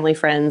family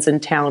friends in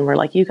town were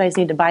like, you guys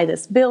need to buy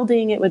this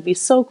building. It would be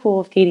so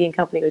cool if Katie and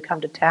Company would come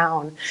to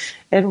town.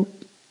 And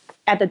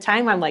at the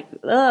time I'm like,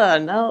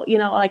 no,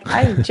 like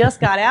I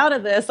just got out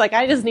of this. Like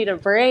I just need a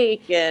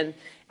break. And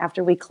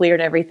after we cleared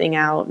everything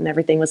out and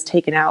everything was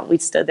taken out, we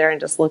stood there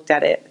and just looked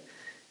at it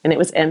and it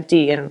was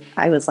empty. And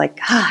I was like,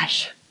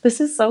 gosh,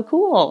 this is so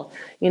cool.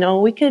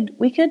 We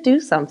could do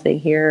something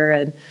here,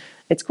 and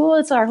it's cool.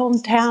 It's our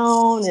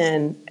hometown,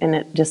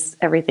 and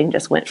everything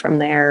just went from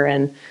there.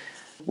 And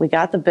we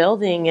got the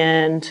building,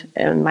 and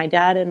my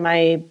dad and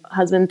my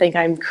husband think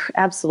I'm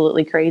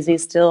absolutely crazy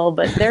still,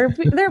 but they're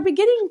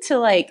beginning to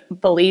like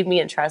believe me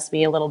and trust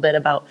me a little bit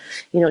about,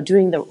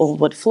 doing the old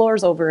wood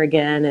floors over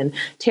again and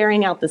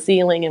tearing out the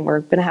ceiling. And we're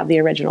going to have the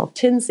original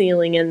tin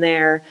ceiling in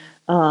there,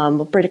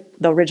 the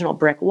original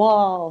brick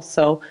wall.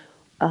 So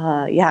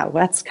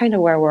that's kind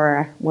of where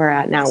we're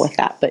at now with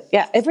that. But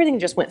yeah, everything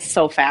just went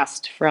so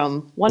fast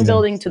from one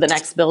building to the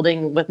next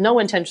building with no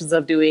intentions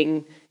of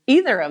doing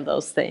either of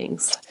those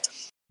things.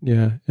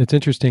 Yeah, it's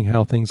interesting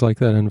how things like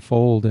that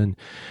unfold, and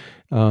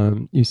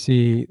you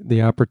see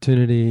the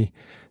opportunity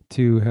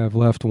to have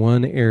left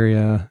one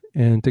area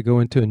and to go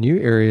into a new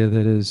area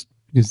that is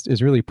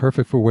really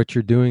perfect for what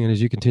you're doing. And as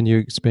you continue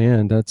to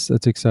expand, that's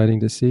exciting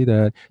to see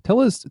that. Tell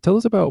us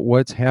about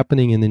what's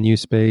happening in the new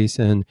space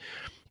and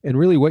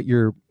really what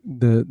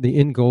the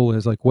end goal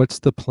is. Like, what's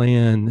the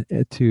plan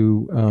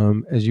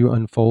to as you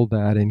unfold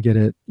that and get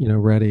it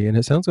ready? And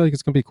it sounds like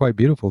it's going to be quite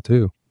beautiful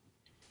too.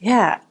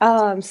 Yeah.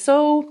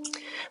 So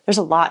there's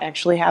a lot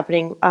actually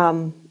happening.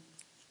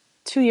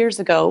 2 years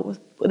ago,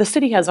 the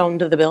city has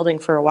owned the building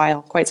for a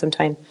while, quite some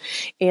time.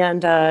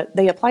 And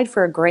they applied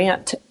for a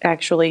grant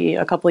actually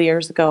a couple of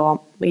years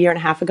ago, a year and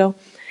a half ago,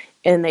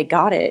 and they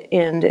got it.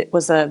 And it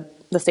was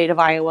the state of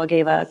Iowa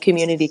gave a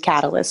community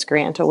catalyst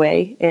grant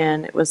away,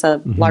 and it was a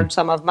large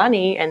sum of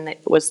money, and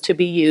it was to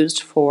be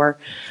used for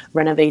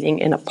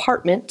renovating an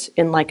apartment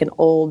in like an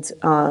old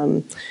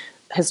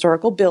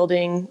historical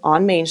building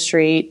on Main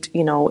Street,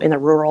 in a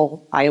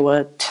rural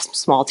Iowa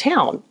small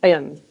town.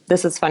 And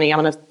this is funny. I'm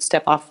going to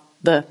step off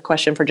the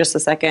question for just a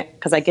second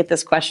because I get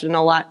this question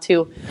a lot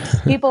too.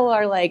 People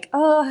are like,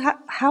 oh,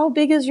 how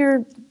big is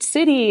your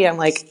city? I'm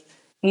like,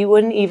 you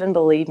wouldn't even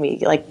believe me.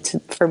 Like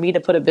for me to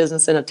put a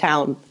business in a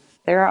town,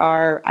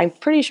 I'm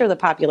pretty sure the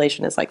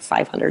population is like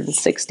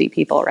 560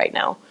 people right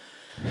now.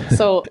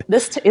 So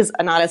this is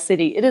not a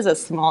city. It is a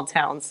small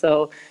town.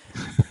 So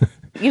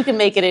you can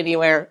make it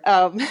anywhere.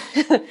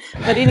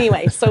 But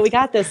anyway, so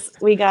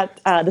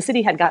the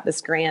city had got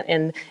this grant,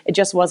 and it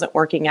just wasn't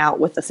working out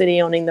with the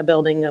city owning the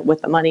building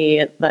with the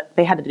money. But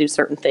they had to do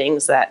certain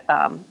things that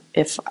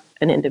if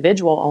an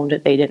individual owned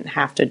it, they didn't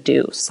have to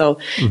do. So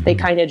they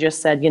kind of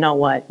just said, you know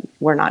what,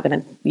 we're not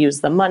going to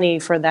use the money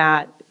for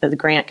that. the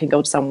grant can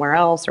go somewhere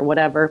else or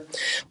whatever.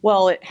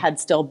 Well, it had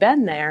still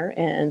been there.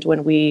 And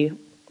when we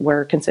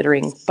were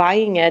considering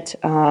buying it,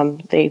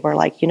 they were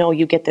like,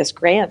 you get this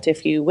grant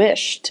if you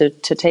wish to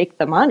take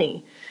the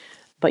money,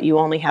 but you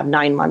only have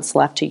 9 months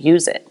left to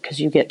use it because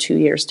you get 2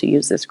 years to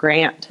use this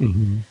grant.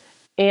 Mm-hmm.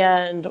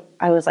 And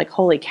I was like,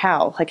 holy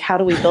cow, like, how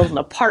do we build an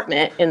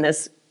apartment in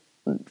this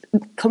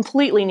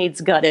completely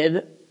needs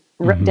gutted,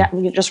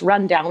 just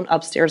run down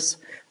upstairs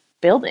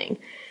building?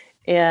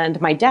 And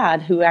my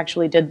dad, who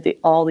actually did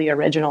all the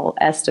original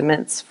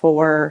estimates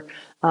for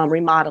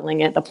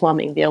remodeling it, the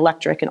plumbing, the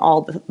electric, and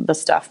all the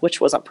stuff,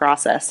 which was a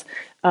process,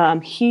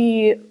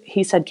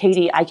 he said,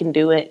 Katie, I can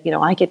do it.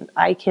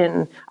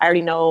 I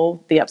already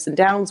know the ups and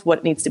downs,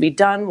 what needs to be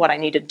done, what I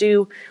need to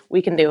do.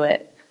 We can do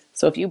it.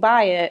 So if you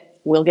buy it,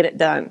 we'll get it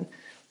done.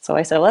 So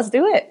I said, let's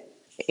do it.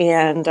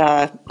 And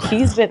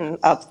he's been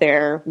up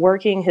there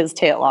working his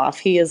tail off.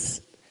 He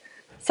is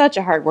such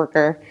a hard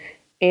worker.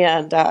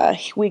 And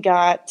we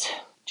got,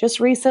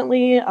 just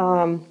recently,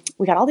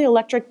 we got all the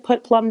electric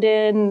plumbed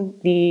in,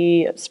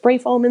 the spray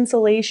foam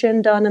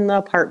insulation done in the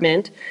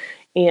apartment,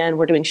 and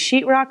we're doing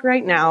sheetrock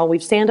right now.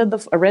 We've sanded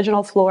the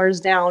original floors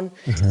down.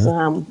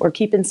 We're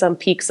keeping some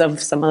peaks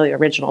of some of the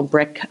original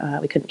brick.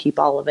 We couldn't keep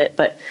all of it,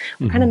 but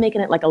we're kind of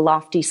making it like a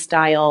lofty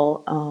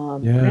style.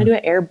 We're going to do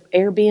an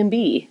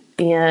Airbnb.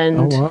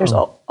 And there's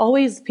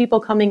always people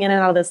coming in and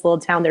out of this little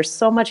town. There's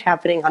so much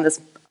happening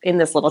in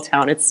this little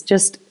town. It's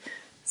just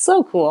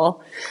so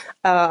cool.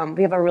 We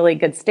have a really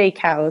good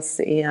steakhouse,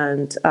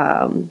 and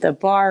the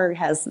bar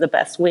has the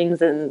best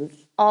wings in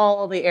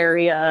all the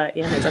area,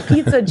 and there's a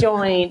pizza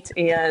joint,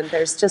 and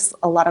there's just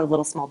a lot of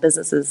little small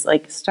businesses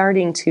like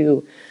starting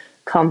to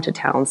come to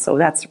town. So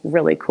that's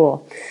really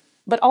cool.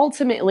 But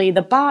ultimately,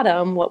 the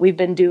bottom, what we've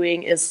been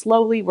doing is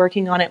slowly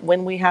working on it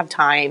when we have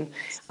time.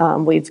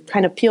 We've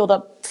kind of peeled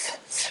up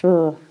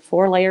 4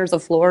 layers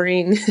of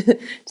flooring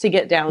to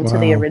get down to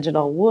the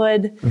original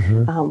wood.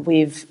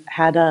 We've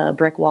had a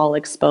brick wall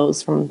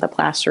exposed from the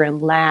plaster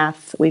and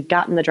lath. We've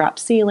gotten the drop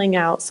ceiling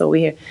out, so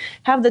we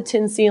have the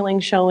tin ceiling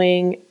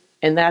showing,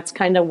 and that's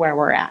kind of where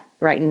we're at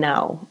right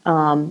now.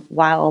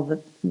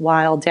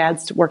 While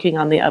Dad's working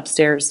on the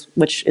upstairs,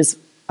 which is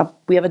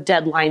we have a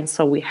deadline,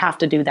 so we have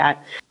to do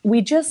that.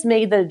 We just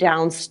made the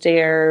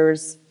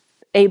downstairs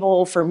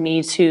able for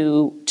me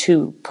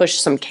to push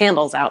some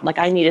candles out. Like,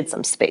 I needed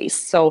some space.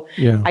 So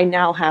I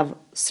now have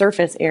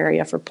surface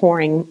area for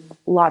pouring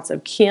lots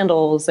of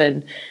candles,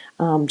 and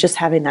just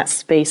having that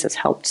space has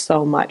helped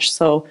so much.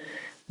 So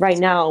right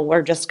now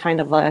we're just kind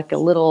of like a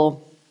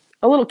little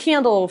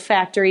candle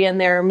factory in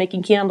there,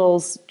 making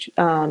candles,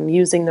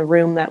 using the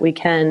room that we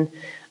can,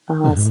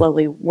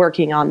 slowly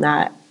working on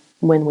that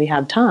when we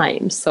have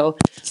time. So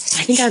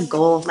I think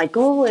my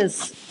goal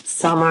is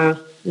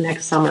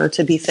next summer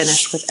to be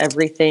finished with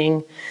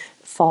everything,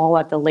 fall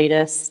at the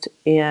latest.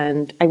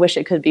 And I wish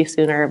it could be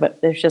sooner,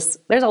 but there's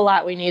a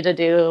lot we need to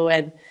do.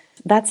 And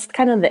that's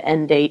kind of the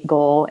end date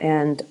goal.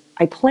 And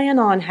I plan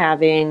on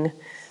having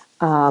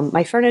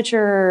my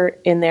furniture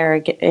in there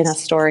in a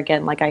store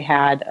again, like I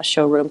had a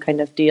showroom kind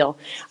of deal.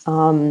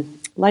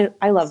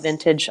 I love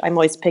vintage. I'm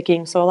always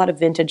picking, so a lot of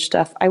vintage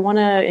stuff. I want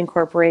to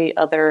incorporate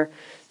other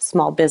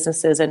small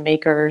businesses and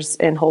makers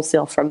and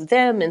wholesale from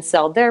them and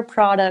sell their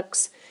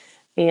products.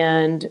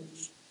 And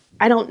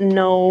I don't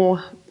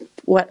know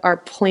what our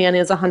plan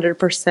is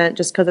 100%,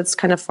 just because it's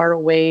kind of far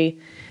away.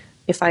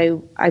 If I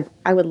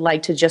would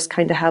like to just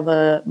kind of have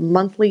a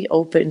monthly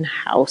open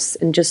house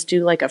and just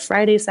do like a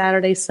Friday,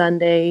 Saturday,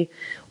 Sunday,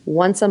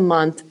 once a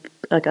month,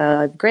 like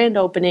a grand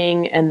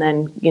opening, and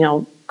then,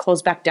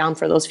 close back down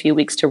for those few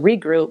weeks to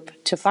regroup,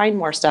 to find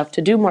more stuff,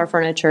 to do more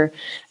furniture,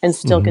 and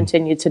still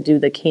continue to do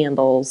the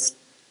candles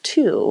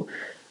too.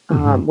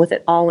 With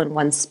it all in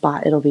one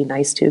spot, it'll be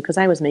nice too, because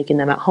I was making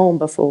them at home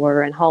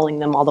before and hauling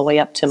them all the way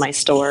up to my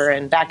store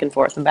and back and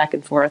forth and back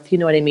and forth. You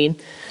know what I mean?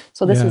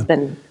 So this has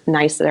been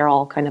nice. They're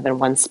all kind of in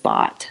one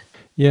spot.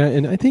 Yeah,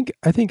 and I think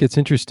it's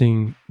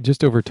interesting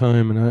just over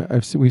time,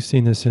 and we've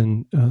seen this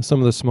in some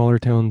of the smaller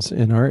towns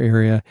in our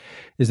area,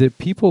 is that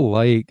people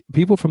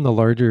from the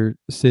larger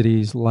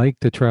cities like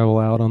to travel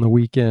out on the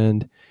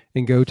weekend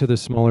and go to the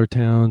smaller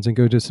towns and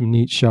go to some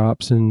neat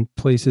shops and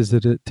places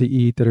to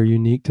eat that are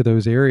unique to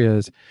those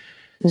areas.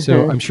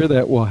 So I'm sure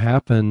that will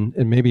happen.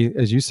 And maybe,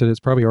 as you said, it's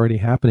probably already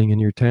happening in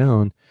your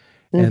town.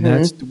 And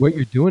that's what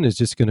you're doing is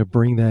just going to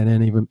bring that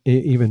in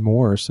even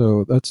more.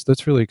 So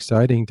that's really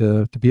exciting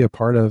to be a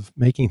part of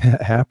making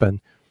that happen.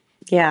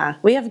 Yeah,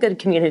 we have good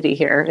community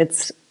here.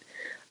 It's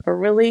a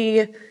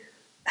really,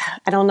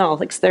 I don't know,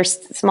 like their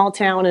small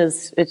town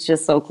it's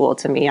just so cool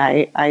to me.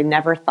 I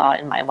never thought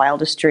in my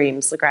wildest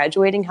dreams,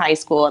 graduating high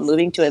school and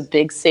moving to a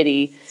big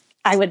city,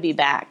 I would be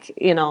back.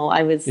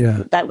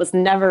 That was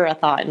never a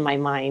thought in my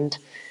mind.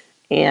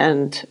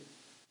 And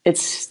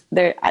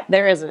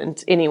there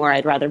isn't anywhere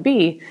I'd rather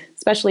be,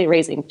 especially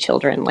raising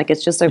children. Like,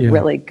 it's just a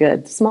really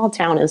good small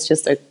town is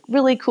just a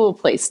really cool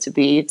place to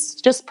be. It's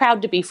just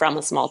proud to be from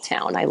a small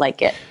town. I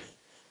like it.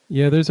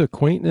 Yeah, there's a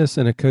quaintness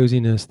and a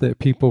coziness that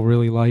people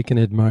really like and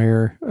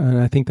admire. And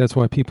I think that's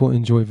why people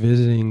enjoy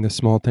visiting the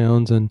small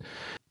towns. And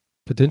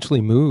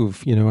potentially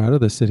move, out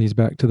of the cities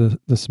back to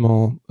the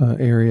small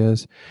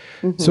areas.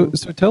 So, Hmm.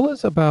 so tell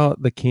us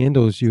about the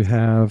candles you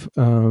have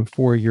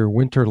for your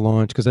winter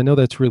launch, because I know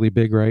that's really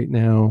big right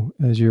now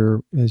as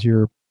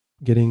you're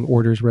getting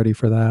orders ready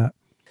for that.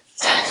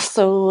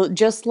 So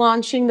just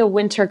launching the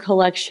winter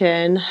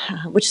collection,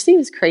 which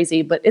seems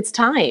crazy, but it's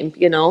time.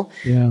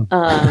 Yeah.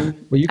 Well,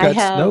 you I got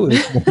have, snow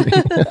this morning.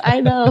 I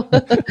know.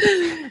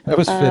 That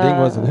was fitting,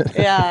 wasn't it?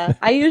 Yeah,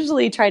 I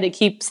usually try to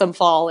keep some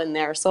fall in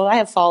there. So I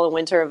have fall and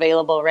winter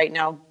available right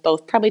now,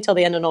 both probably till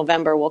the end of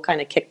November. We'll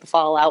kind of kick the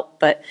fall out.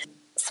 But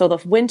so the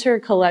winter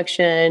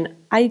collection,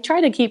 I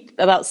try to keep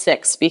about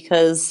six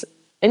because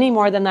any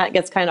more than that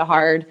gets kind of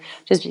hard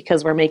just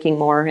because we're making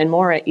more and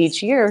more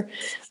each year.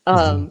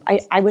 Mhm.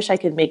 I wish I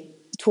could make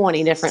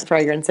 20 different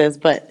fragrances,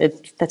 but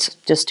that's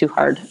just too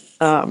hard.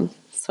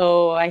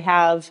 So I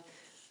have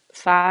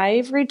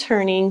five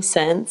returning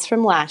scents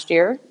from last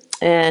year,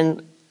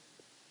 and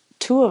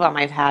two of them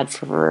I've had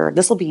for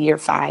this will be year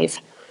five.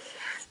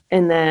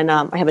 And then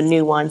I have a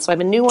new one. So I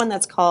have a new one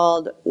that's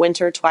called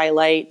Winter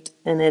Twilight,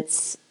 and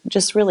it's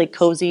just really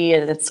cozy,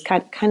 and it's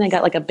kind of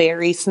got like a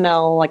berry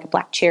smell, like a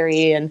black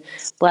cherry and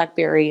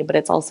blackberry, but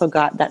it's also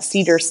got that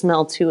cedar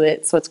smell to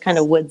it. So it's kind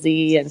of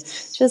woodsy, and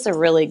it's just a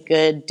really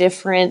good,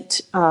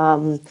 different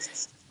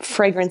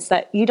fragrance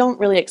that you don't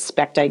really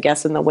expect, I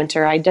guess, in the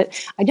winter. I don't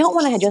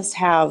want to just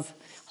have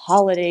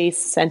holiday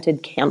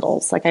scented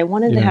candles. Like I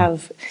wanted to Yeah,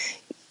 have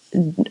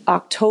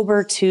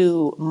October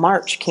to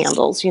March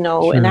candles, and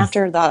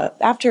sure.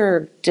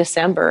 after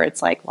December,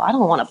 it's like, well, I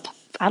don't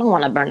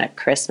want to burn a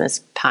Christmas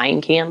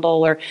pine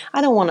candle, or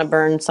I don't want to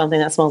burn something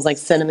that smells like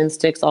cinnamon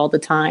sticks all the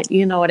time.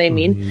 You know what I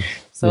mean? Hmm.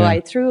 So Yeah. I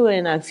threw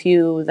in a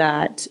few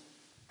that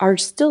are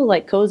still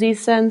like cozy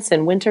scents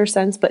and winter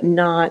scents, but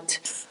not,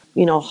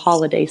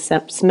 holiday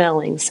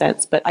smelling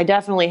scents. But I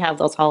definitely have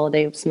those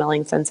holiday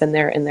smelling scents in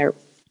there, and they're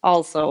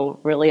also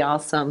really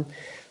awesome.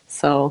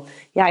 So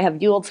yeah, I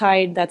have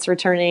Yuletide that's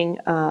returning.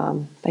 I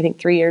think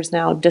 3 years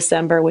now.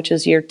 December, which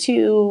is year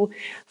two.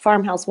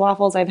 Farmhouse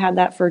waffles, I've had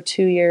that for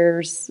 2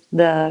 years.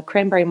 The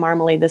cranberry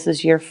marmalade, this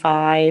is year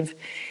five,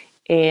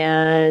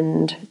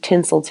 and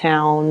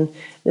Tinseltown,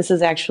 this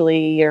is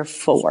actually year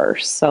four.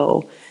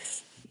 So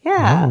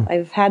yeah, Wow.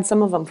 I've had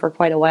some of them for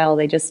quite a while.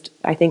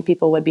 I think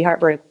people would be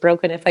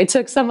heartbroken if I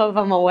took some of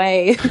them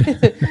away.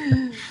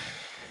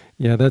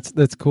 Yeah,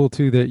 that's cool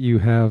too that you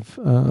have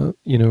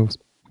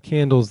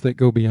candles that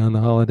go beyond the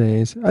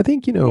holidays. I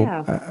think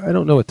Yeah. I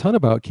don't know a ton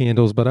about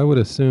candles, but I would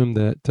assume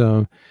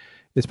that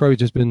it's probably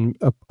just been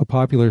a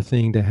popular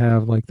thing to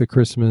have like the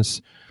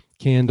Christmas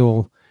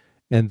candle,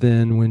 and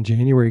then when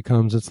January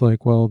comes, it's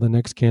like, well, the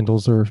next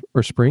candles are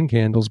spring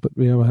candles, but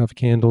we have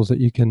candles that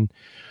you can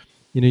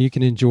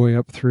enjoy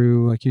up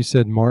through, like you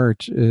said,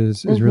 March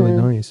is really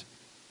Hmm. nice.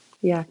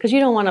 Yeah, because you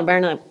don't want to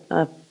burn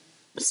a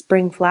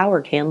spring flower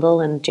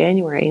candle in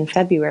January and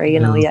February,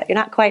 No, yet. You're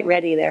not quite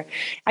ready there.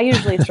 I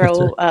usually that's right.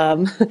 throw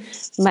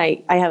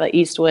I have a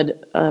Eastwood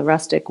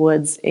rustic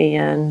woods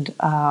and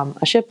a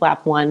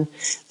shiplap one.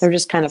 They're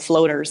just kind of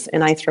floaters,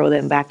 and I throw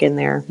them back in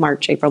there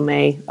March, April,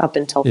 May, up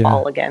until Yeah.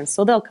 fall again.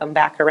 So they'll come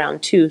back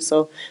around too.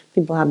 So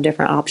people have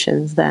different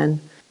options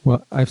then.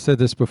 Well, I've said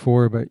this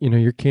before, but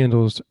your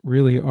candles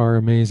really are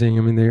amazing.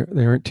 I mean,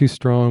 they aren't too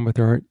strong, but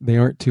they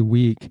aren't too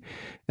weak,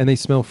 and they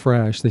smell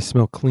fresh. They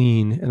smell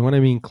clean. And when I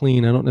mean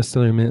clean, I don't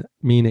necessarily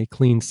mean a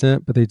clean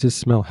scent, but they just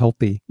smell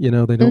healthy. They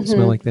don't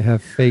smell Hmm. like they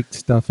have fake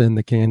stuff in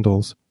the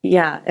candles.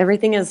 Yeah,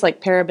 everything is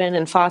like paraben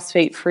and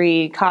phosphate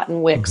free,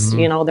 cotton wicks.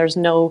 Hmm. There's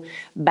no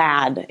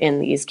bad in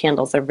these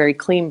candles. They're very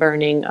clean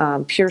burning,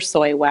 pure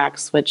soy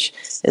wax, which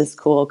is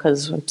cool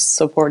because I'm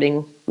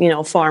supporting,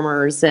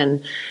 farmers.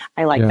 And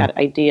I like Yeah. that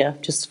idea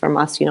just from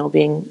us,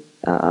 being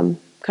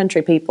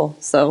country people.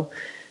 So,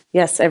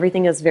 yes,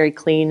 everything is very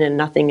clean and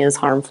nothing is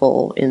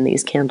harmful in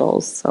these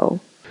candles. So,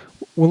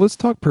 Well, let's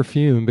talk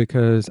perfume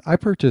because I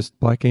purchased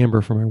Black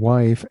Amber for my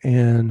wife,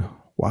 and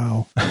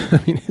wow, I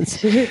mean,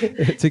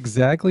 it's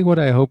exactly what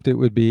I hoped it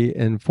would be.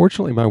 And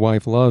fortunately, my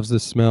wife loves the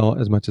smell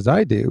as much as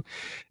I do.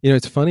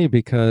 It's funny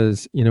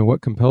because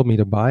what compelled me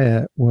to buy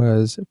it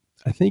was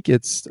I think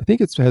it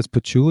has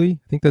patchouli.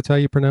 I think that's how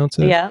you pronounce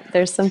it. yeah,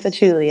 there's some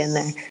patchouli in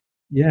there.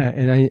 Yeah,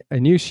 and I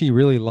knew she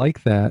really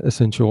liked that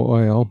essential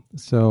oil.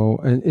 So,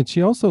 and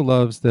she also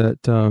loves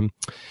that.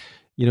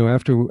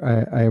 After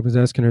I was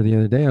asking her the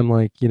other day, I'm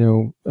like,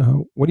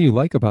 what do you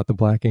like about the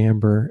Black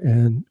Amber?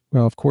 And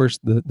well, of course,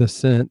 the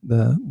scent,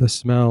 the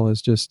smell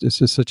it's just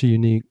such a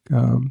unique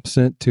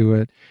scent to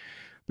it.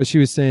 But she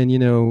was saying,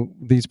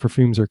 these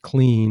perfumes are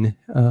clean,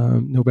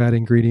 no bad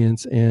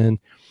ingredients, and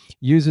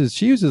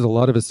she uses a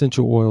lot of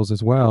essential oils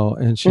as well.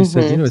 And she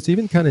said, Hmm. it's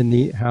even kind of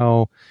neat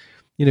how,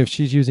 if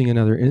she's using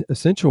another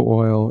essential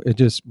oil, it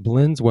just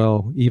blends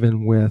well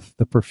even with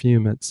the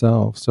perfume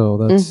itself. So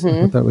I thought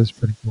Hmm. that was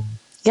pretty cool.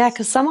 Yeah,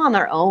 because some on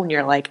their own,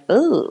 you're like,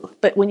 ooh.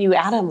 But when you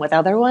add them with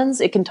other ones,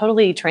 it can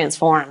totally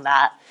transform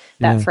that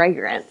Yeah.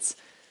 fragrance.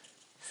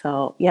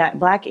 So yeah,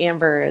 Black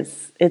Amber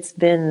it's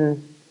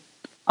been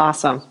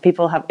awesome.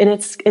 People have, and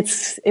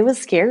it was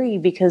scary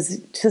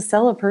because to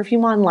sell a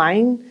perfume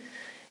online,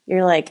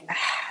 you're like,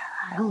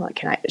 I don't know,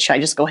 should I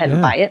just go ahead and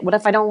Yeah. buy it? What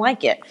if I don't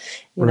like it?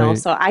 You know, Right.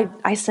 so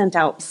I sent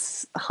out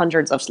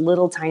hundreds of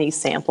little tiny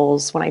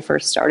samples when I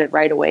first started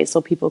right away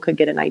so people could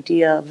get an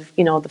idea of,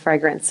 you know, the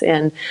fragrance.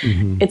 And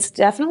it's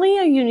definitely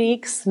a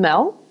unique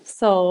smell.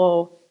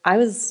 So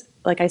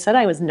like I said,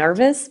 I was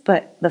nervous,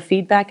 but the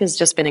feedback has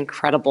just been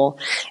incredible.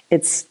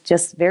 It's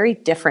just very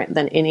different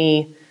than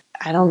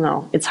I don't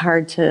know. It's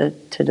hard to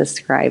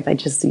describe.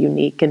 It's just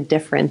unique and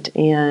different.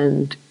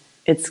 And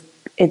it's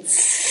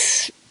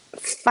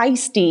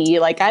feisty.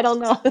 Like, I don't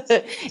know.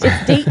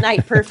 It's date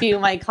night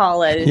perfume, I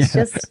call it. It's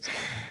just,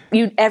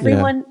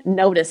 everyone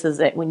notices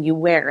it when you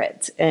wear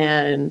it.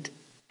 And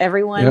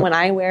everyone, when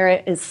I wear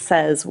it,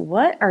 says,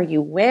 "What are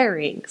you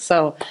wearing?"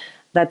 So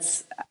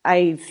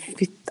I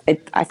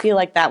feel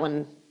like that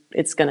one,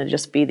 it's going to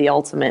just be the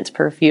ultimate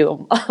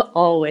perfume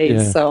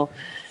always. Yeah. So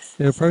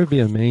It'll probably be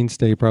a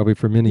mainstay probably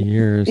for many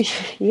years.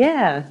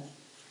 yeah.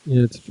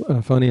 It's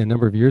funny, a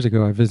number of years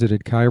ago, I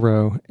visited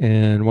Cairo,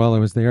 and while I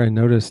was there, I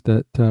noticed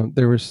that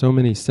there were so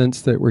many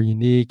scents that were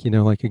unique, you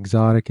know, like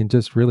exotic and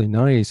just really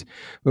nice.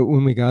 But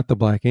when we got the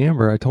Black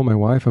Amber, I told my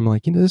wife, I'm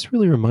like, you know, this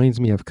really reminds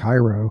me of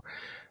Cairo.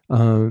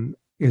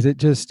 Is it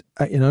just,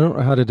 I don't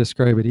know how to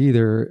describe it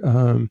either.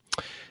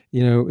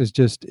 You know, it's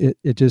just,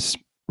 it just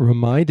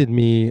reminded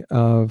me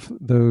of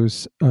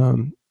those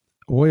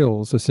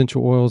oils,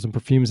 essential oils and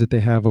perfumes that they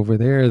have over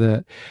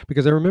there,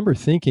 because I remember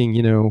thinking,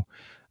 you know,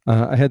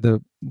 I had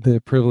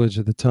the privilege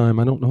at the time.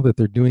 I don't know that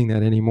they're doing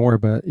that anymore,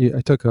 but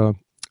I took a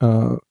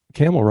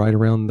camel ride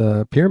around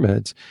the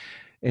pyramids,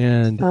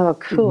 and Oh,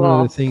 cool.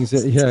 one of the things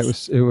that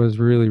it was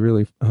really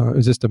really it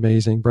was just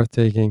amazing,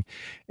 breathtaking.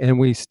 And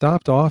we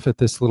stopped off at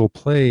this little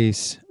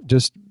place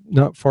just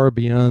not far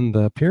beyond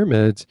the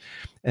pyramids,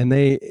 and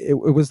it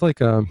was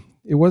like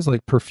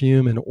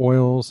perfume and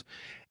oils.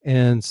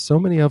 And so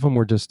many of them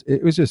were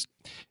it was just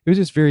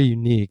very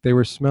unique. They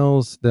were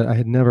smells that I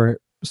had never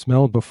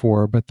smelled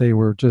before, but they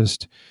were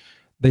just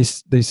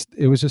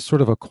it was just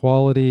sort of a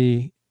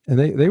quality, and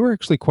they were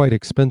actually quite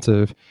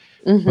expensive,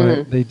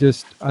 but they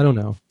just, I don't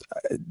know,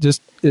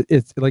 just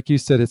it's like you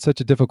said, it's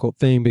such a difficult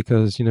thing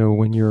because, you know,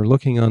 when you're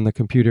looking on the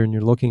computer and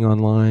you're looking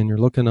online, you're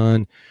looking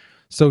on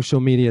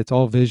social media, it's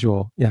all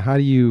visual. Yeah, how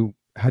do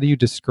you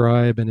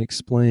describe and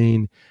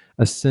explain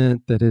a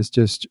scent that is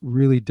just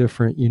really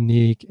different,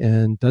 unique,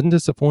 and doesn't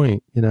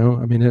disappoint? You know,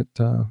 I mean, it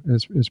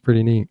is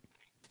pretty neat.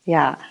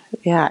 Yeah,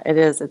 it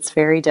is. It's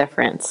very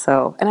different.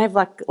 So, and I've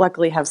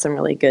luckily have some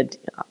really good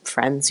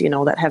friends, you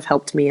know, that have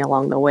helped me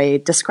along the way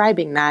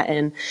describing that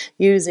and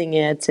using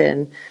it.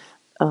 And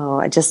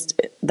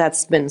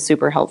that's been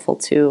super helpful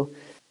too.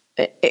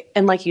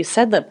 And like you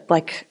said,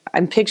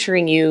 I'm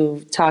picturing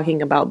you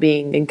talking about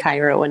being in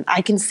Cairo, and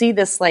I can see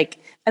this, like,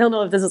 I don't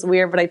know if this is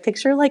weird, but I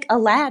picture like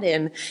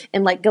Aladdin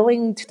and like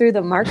going through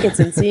the markets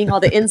and seeing all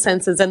the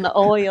incenses and the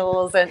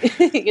oils, and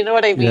you know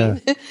what I mean?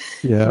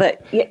 Yeah.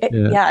 But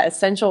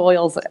essential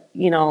oils,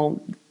 you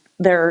know,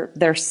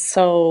 they're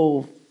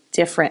so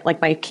different.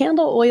 Like my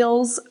candle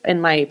oils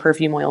and my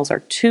perfume oils are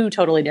two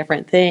totally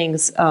different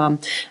things.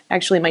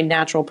 Actually, my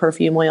natural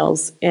perfume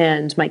oils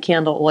and my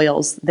candle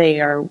oils,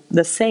 they are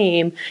the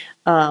same,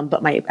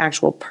 but my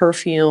actual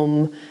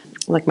perfume,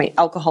 like my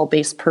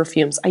alcohol-based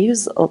perfumes, I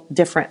use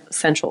different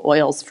essential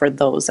oils for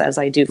those as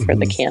I do for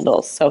the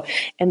candles. So,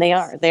 and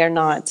they're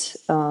not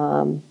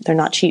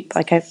cheap.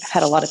 Like, I've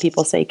had a lot of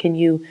people say, "Can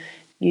you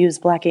use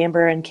Black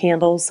Amber and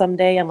candles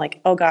someday?" I'm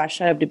like, "Oh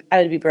gosh, I would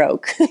be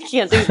broke. I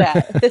can't do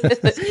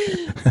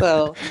that."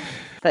 So,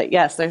 but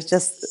yes,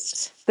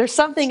 there's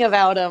something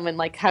about them, and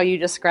like how you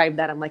describe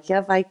that, I'm like,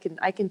 yep, I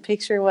can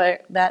picture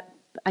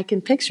I can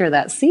picture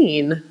that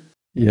scene.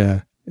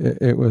 Yeah.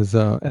 It was,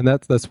 and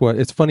that's what,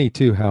 it's funny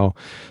too, how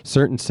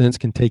certain scents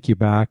can take you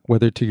back,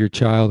 whether to your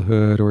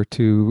childhood or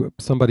to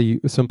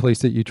someplace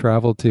that you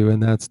traveled to.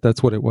 And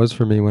that's what it was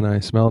for me when I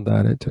smelled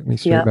that. It took me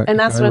straight back and to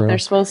that's Cairo. what they're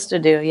supposed to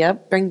do.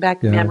 Yep. Bring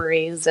back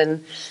memories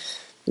and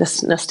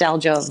this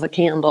nostalgia of the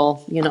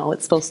candle, you know,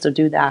 it's supposed to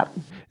do that.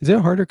 Is it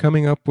harder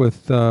coming up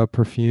with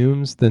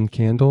perfumes than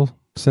candle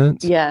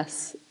scents?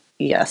 Yes.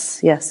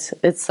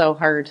 It's so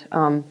hard.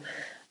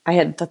 I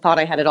had thought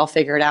I had it all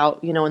figured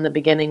out, you know, in the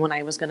beginning when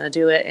I was going to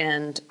do it,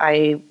 and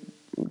I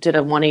did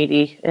a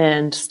 180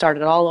 and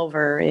started all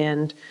over.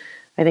 And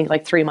I think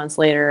like 3 months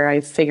later, I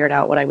figured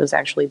out what I was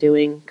actually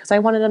doing, because I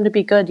wanted them to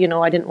be good. You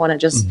know, I didn't want to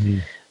just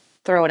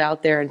throw it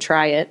out there and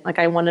try it. Like,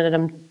 I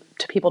wanted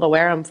people to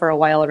wear them for a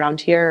while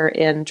around here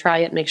and try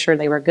it, make sure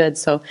they were good.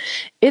 So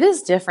it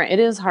is different. It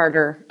is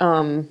harder.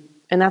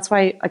 And that's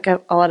why, like, a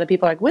lot of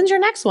people are like, "When's your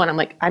next one?" I'm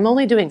like, "I'm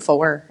only doing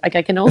 4. Like,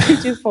 I can only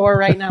do 4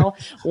 right now,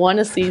 1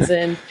 a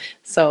season."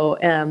 So,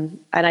 and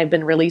I've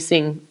been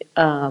releasing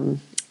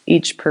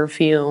each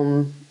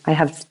perfume. I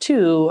have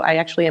 2. I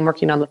actually am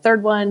working on the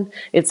 3rd one.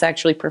 It's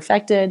actually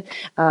perfected.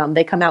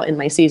 They come out in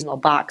my seasonal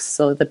box,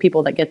 so the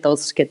people that get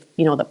those get,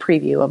 you know, the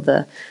preview of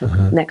the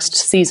next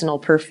seasonal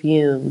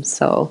perfume.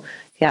 So,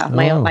 yeah,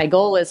 my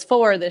goal is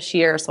 4 this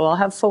year, so I'll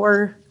have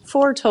 4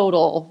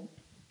 total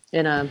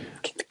in a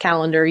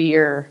calendar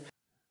year.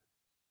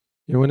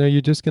 Yeah, well, now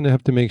you're just going to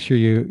have to make sure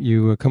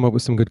you come up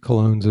with some good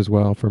colognes as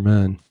well for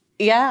men.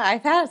 Yeah,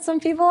 I've had some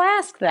people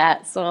ask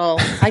that. So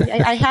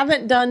I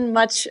haven't done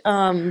much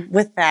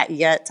with that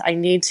yet. I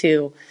need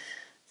to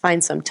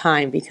find some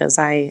time because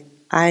I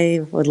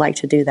would like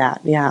to do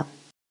that. Yeah.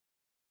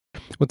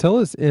 Well, tell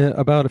us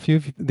about a few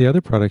of the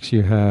other products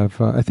you have.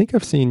 I think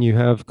I've seen you've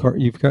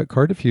got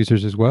car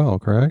diffusers as well,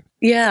 correct?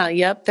 Yeah,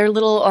 yep. They're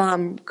little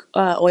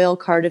oil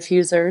car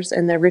diffusers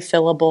and they're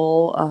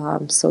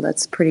refillable. So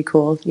that's pretty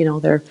cool.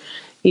 They're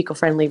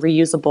eco-friendly,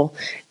 reusable.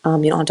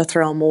 You don't have to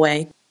throw them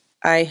away.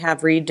 I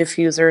have reed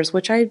diffusers,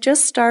 which I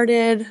just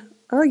started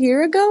a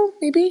year ago,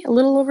 maybe a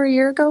little over a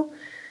year ago.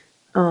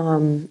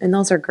 And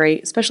those are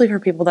great, especially for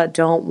people that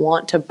don't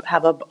want to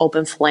have an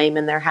open flame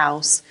in their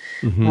house.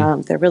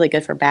 They're really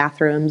good for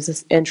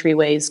bathrooms,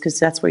 entryways, because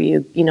that's where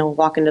you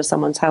walk into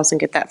someone's house and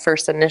get that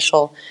first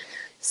initial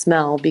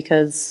smell,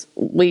 because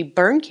we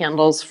burn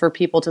candles for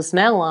people to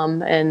smell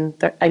them. And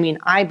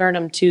I burn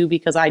them too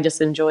because I just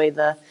enjoy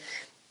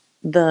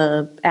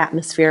the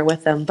atmosphere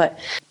with them. But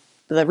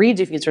the reed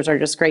diffusers are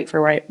just great for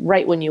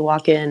right when you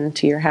walk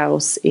into your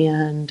house.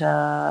 And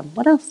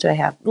what else do I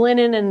have?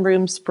 Linen and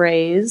room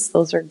sprays.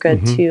 Those are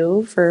good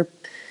too for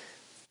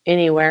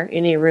anywhere,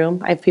 any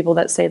room. I have people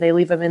that say they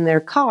leave them in their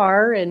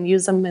car and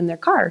use them in their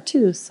car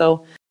too.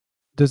 So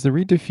does the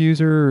reed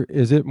diffuser,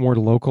 is it more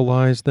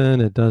localized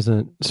then? It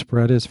doesn't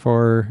spread as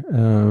far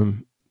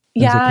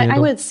yeah, as a candle? I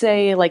would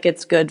say like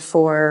it's good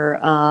for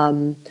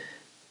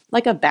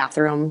like a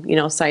bathroom,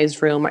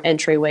 sized room or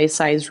entryway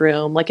sized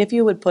room. Like if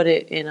you would put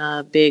it in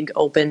a big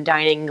open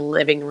dining,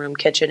 living room,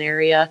 kitchen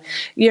area,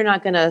 you're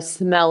not going to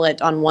smell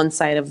it on one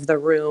side of the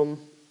room,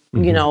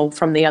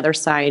 from the other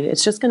side.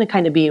 It's just going to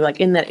kind of be like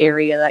in that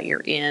area that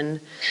you're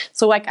in.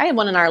 So like I have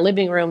one in our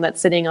living room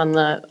that's sitting on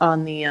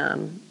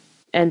the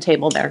end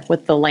table there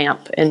with the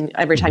lamp. And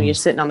every time you're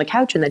sitting on the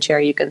couch in the chair,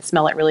 you can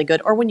smell it really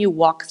good. Or when you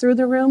walk through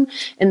the room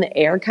and the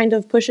air kind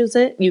of pushes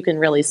it, you can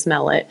really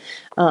smell it.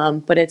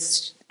 But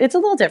it's a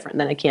little different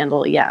than a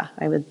candle. Yeah,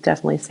 I would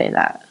definitely say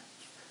that.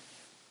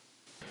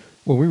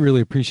 Well, we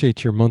really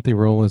appreciate your monthly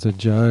role as a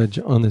judge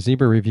on the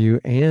Zebra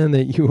Review and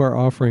that you are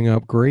offering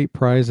up great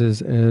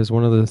prizes as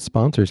one of the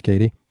sponsors,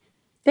 Katie.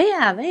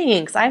 Yeah,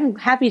 thanks. I'm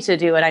happy to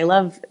do it. I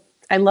love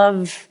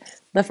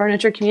the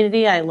furniture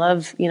community. I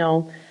love,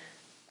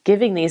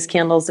 giving these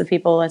candles to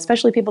people,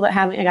 especially people that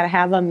haven't got to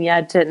have them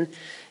yet. And,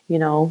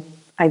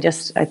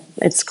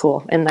 it's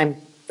cool. And I'm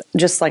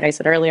just, like I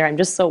said earlier, I'm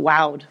just so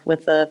wowed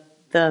with the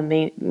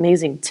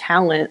amazing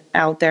talent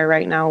out there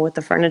right now with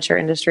the furniture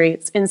industry.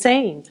 It's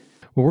insane.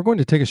 Well, we're going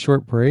to take a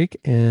short break,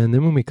 and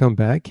then when we come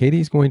back,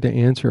 Katie's going to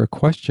answer a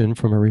question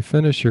from a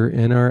refinisher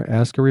in our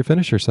Ask a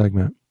Refinisher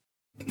segment.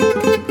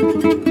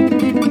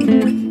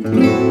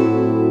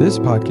 This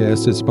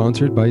podcast is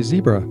sponsored by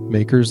Zebra,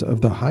 makers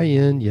of the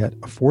high-end yet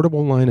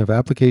affordable line of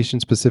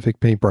application-specific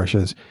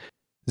paintbrushes.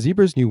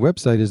 Zebra's new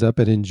website is up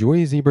at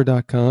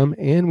enjoyzebra.com,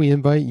 and we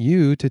invite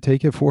you to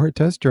take it for a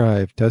test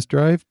drive. Test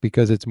drive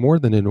because it's more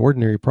than an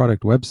ordinary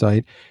product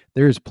website.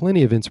 There is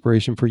plenty of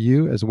inspiration for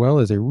you, as well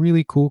as a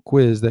really cool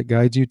quiz that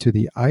guides you to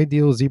the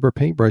ideal Zebra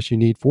paintbrush you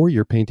need for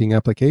your painting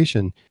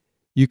application.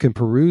 You can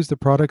peruse the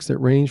products that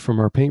range from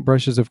our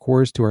paintbrushes, of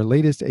course, to our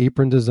latest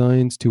apron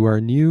designs, to our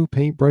new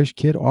paintbrush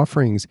kit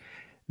offerings.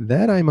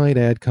 That, I might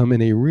add, come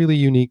in a really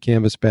unique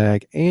canvas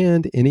bag,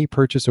 and any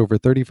purchase over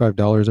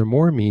 $35 or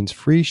more means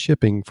free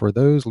shipping for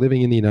those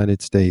living in the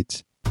United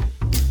States.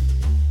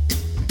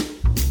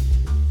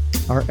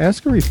 Our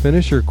Ask a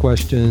Refinisher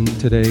question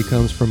today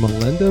comes from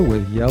Melinda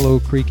with Yellow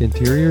Creek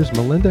Interiors.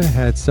 Melinda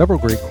had several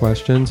great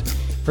questions.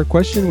 Her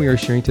question we are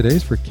sharing today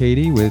is for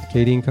Katie with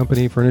Katie &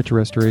 Company Furniture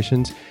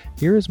Restorations.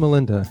 Here is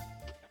Melinda.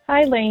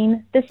 Hi,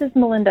 Lane. This is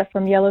Melinda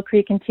from Yellow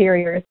Creek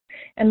Interiors,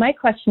 and my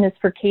question is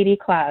for Katie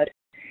Cloud.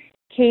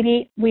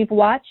 Katie, we've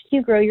watched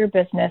you grow your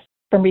business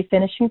from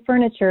refinishing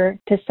furniture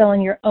to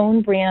selling your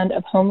own brand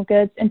of home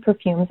goods and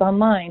perfumes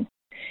online.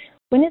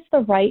 When is the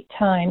right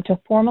time to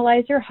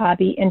formalize your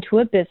hobby into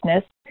a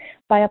business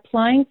by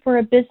applying for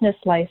a business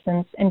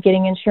license and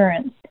getting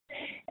insurance?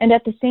 And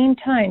at the same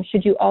time,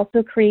 should you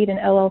also create an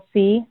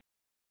LLC?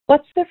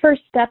 What's the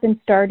first step in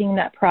starting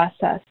that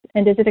process,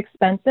 and is it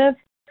expensive?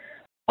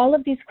 All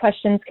of these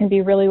questions can be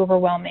really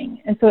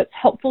overwhelming, and so it's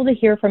helpful to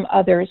hear from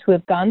others who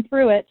have gone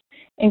through it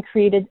and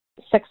created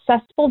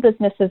successful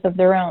businesses of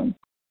their own.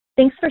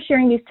 Thanks for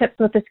sharing these tips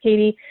with us,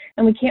 Katie,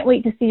 and we can't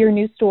wait to see your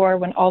new store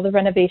when all the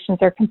renovations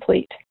are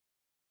complete.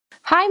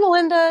 Hi,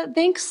 Melinda.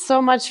 Thanks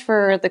so much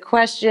for the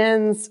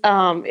questions.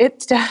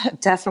 It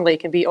definitely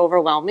can be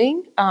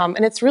overwhelming,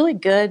 and it's really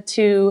good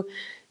to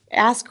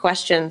ask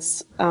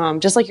questions,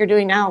 just like you're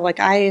doing now. Like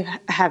I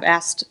have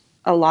asked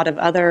a lot of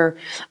other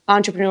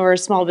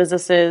entrepreneurs, small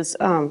businesses,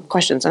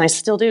 questions, and I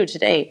still do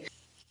today.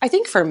 I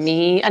think for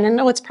me, and I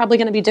know it's probably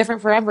going to be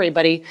different for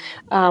everybody,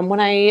 when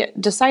I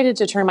decided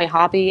to turn my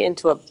hobby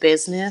into a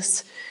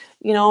business,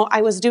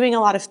 I was doing a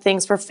lot of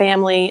things for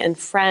family and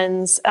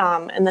friends,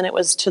 and then it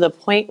was to the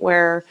point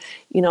where,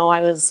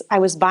 I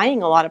was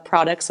buying a lot of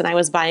products, and I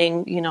was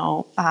buying,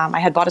 I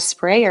had bought a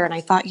sprayer, and I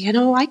thought,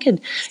 I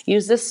could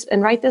use this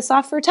and write this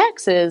off for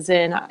taxes,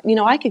 and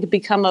I could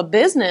become a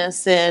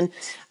business, and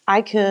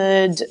I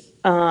could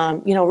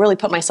really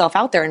put myself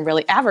out there and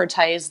really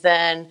advertise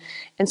then.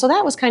 And so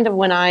that was kind of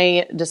when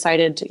I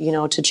decided,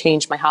 to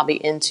change my hobby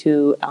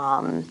into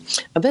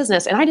a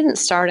business. And I didn't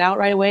start out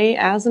right away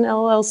as an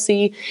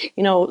LLC.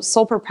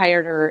 Sole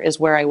proprietor is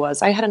where I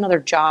was. I had another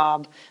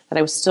job that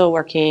I was still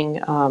working,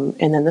 and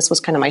then this was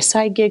kind of my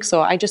side gig.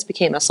 So I just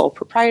became a sole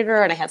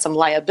proprietor, and I had some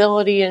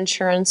liability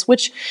insurance,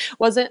 which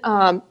wasn't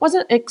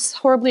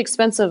horribly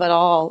expensive at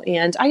all.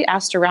 And I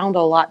asked around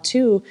a lot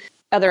too,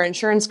 other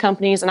insurance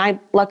companies, and I'm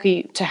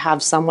lucky to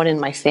have someone in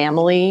my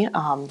family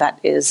that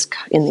is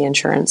in the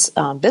insurance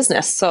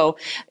business. So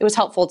it was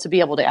helpful to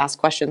be able to ask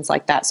questions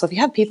like that. So if you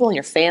have people in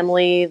your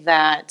family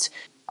that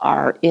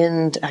are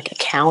in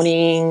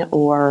accounting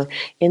or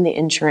in the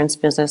insurance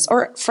business,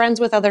 or friends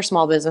with other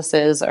small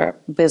businesses or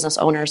business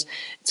owners,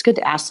 it's good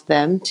to ask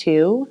them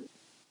too.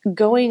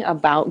 Going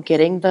about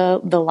getting the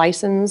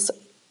license,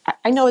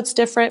 I know it's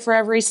different for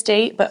every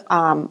state, but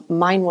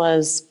mine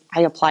was,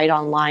 I applied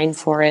online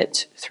for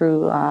it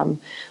through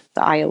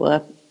the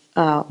Iowa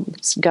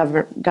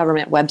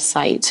government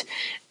website,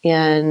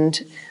 and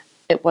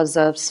it was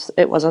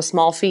a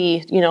small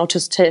fee,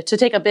 just to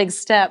take a big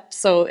step.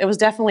 So it was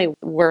definitely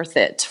worth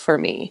it for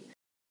me.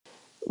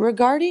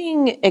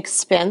 Regarding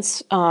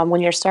expense,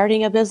 when you're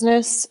starting a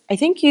business, I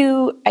think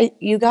you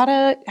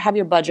gotta have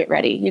your budget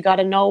ready. You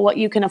gotta know what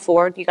you can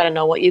afford. You gotta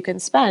know what you can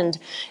spend,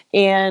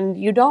 and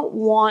you don't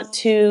want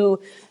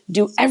to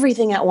do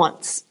everything at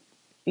once.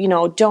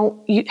 You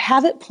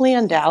have it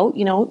planned out.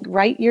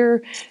 Write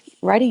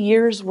a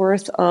year's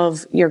worth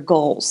of your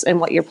goals and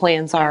what your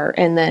plans are,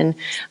 and then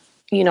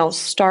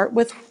start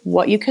with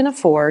what you can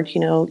afford.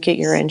 Get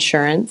your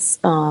insurance.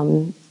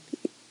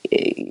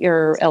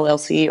 Your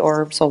LLC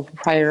or sole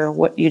proprietor,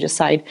 what you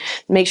decide,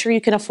 make sure you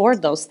can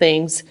afford those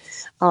things,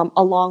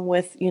 along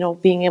with,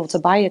 being able to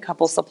buy a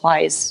couple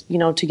supplies,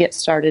 to get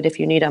started if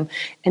you need them,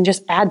 and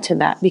just add to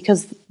that,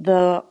 because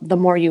the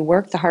more you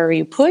work, the harder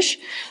you push,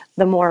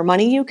 the more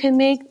money you can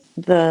make,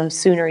 the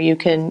sooner you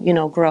can,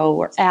 grow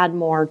or add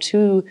more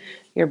to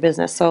your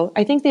business. So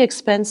I think the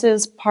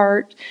expenses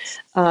part,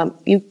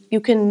 you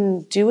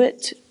can do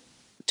it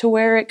to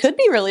where it could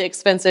be really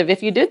expensive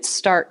if you did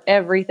start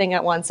everything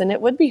at once, and it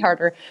would be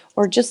harder,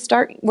 or just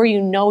start where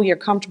you're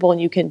comfortable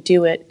and you can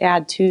do it,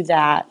 add to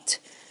that.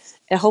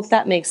 I hope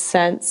that makes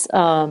sense,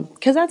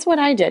 because that's what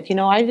I did.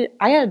 I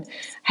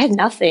had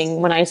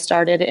nothing when I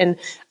started, and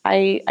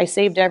I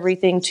saved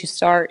everything to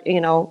start,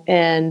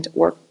 and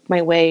work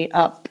my way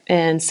up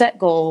and set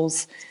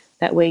goals.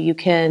 That way you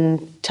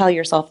can tell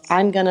yourself,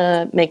 I'm going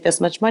to make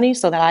this much money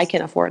so that I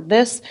can afford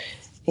this,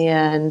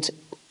 and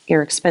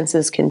your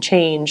expenses can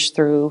change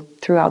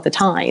throughout the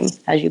time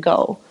as you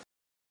go.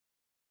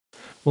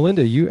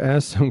 Melinda, you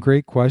asked some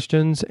great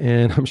questions,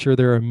 and I'm sure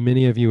there are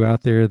many of you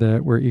out there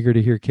that were eager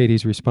to hear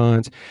Katie's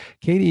response.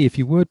 Katie, if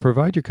you would,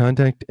 provide your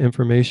contact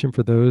information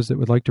for those that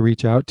would like to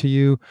reach out to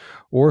you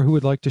or who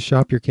would like to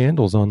shop your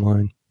candles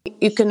online.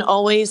 You can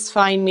always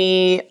find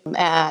me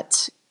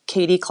at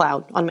Katie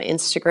Cloud on my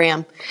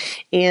Instagram,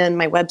 and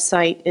my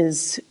website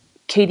is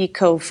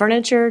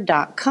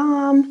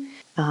katiecofurniture.com.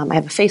 I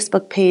have a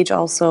Facebook page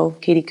also,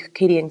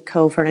 Katie and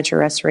Co. Furniture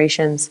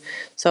Restorations.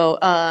 So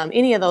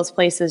any of those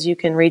places you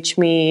can reach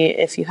me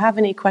if you have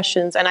any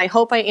questions. And I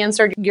hope I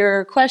answered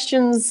your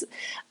questions,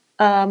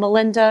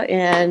 Melinda.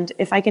 And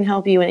if I can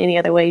help you in any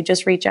other way,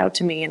 just reach out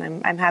to me,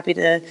 and I'm happy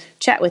to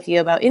chat with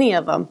you about any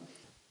of them.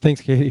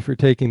 Thanks, Katie, for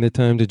taking the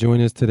time to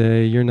join us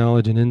today. Your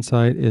knowledge and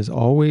insight is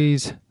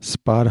always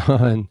spot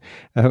on.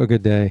 Have a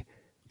good day.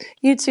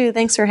 You too.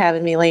 Thanks for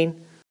having me,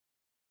 Lane.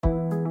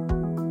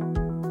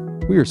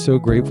 We are so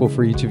grateful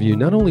for each of you,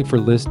 not only for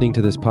listening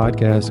to this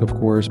podcast, of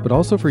course, but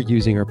also for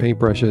using our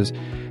paintbrushes.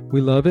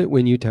 We love it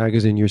when you tag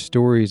us in your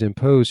stories and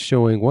posts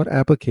showing what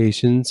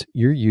applications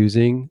you're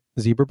using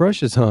Zebra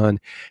brushes on.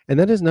 And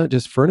that is not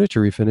just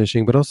furniture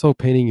refinishing, but also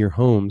painting your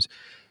homes.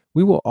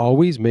 We will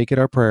always make it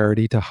our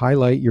priority to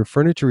highlight your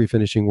furniture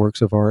refinishing works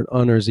of art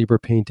on our Zebra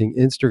Painting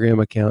Instagram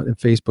account and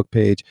Facebook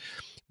page.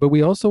 But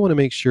we also want to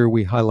make sure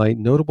we highlight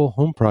notable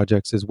home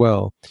projects as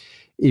well.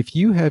 If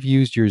you have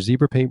used your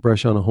Zebra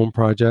paintbrush on a home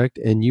project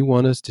and you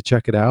want us to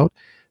check it out,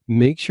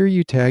 make sure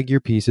you tag your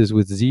pieces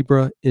with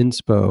Zebra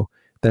Inspo.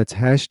 That's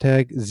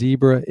hashtag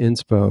Zebra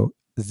Inspo,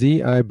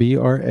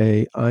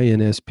 ZIBRAINSPO.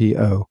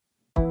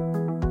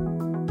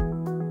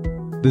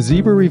 The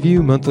Zebra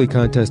Review monthly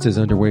contest is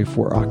underway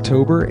for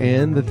October,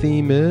 and the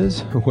theme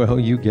is, well,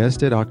 you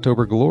guessed it,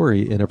 October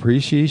Glory, in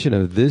appreciation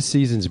of this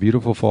season's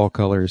beautiful fall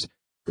colors.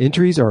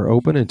 Entries are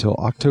open until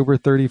October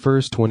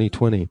 31st,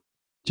 2020.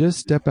 Just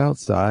step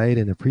outside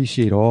and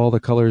appreciate all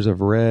the colors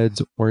of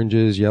reds,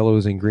 oranges,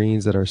 yellows, and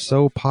greens that are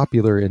so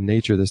popular in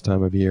nature this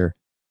time of year.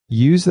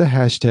 Use the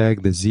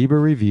hashtag The Zebra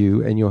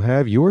Review, and you'll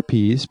have your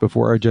piece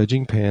before our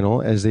judging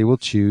panel, as they will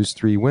choose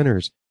 3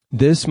 winners.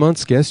 This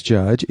month's guest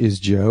judge is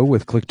Jo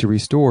with Click to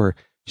Restore.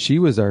 She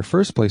was our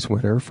first place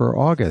winner for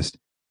August.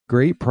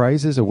 Great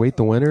prizes await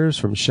the winners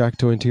from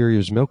Shakto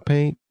Interiors Milk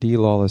Paint, D.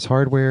 Lawless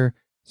Hardware,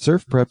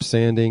 Surf Prep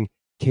Sanding,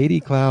 Katie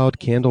Cloud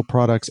Candle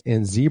Products,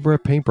 and Zebra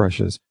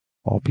Paintbrushes.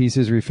 All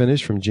pieces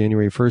refinished from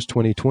January 1st,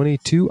 2020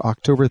 to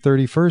October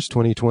 31st,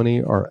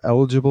 2020 are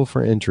eligible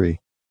for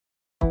entry.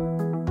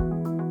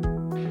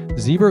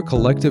 Zebra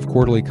Collective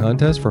Quarterly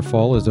Contest for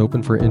fall is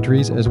open for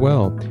entries as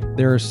well.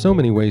 There are so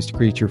many ways to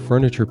create your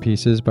furniture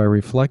pieces by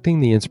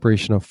reflecting the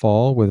inspiration of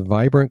fall with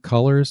vibrant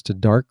colors to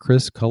dark,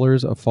 crisp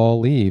colors of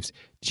fall leaves,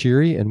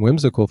 cheery and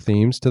whimsical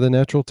themes to the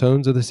natural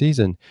tones of the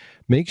season.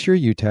 Make sure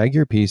you tag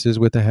your pieces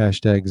with the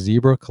hashtag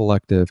Zebra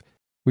Collective.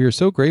 We are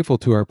so grateful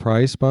to our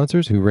prize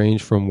sponsors who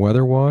range from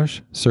Weather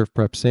Wash, Surf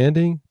Prep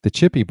Sanding, the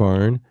Chippy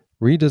Barn,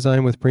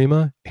 Redesign with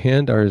Prima,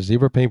 and our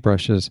Zebra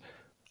paintbrushes.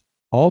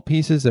 All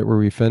pieces that were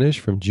refinished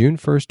from June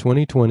 1st,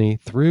 2020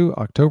 through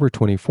October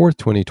 24th,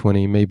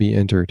 2020 may be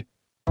entered.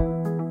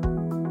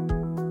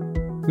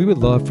 We would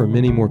love for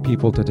many more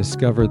people to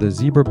discover the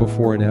Zebra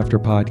Before and After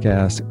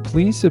podcast.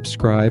 Please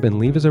subscribe and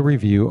leave us a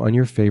review on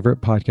your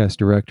favorite podcast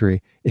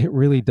directory. It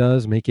really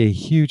does make a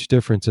huge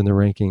difference in the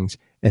rankings.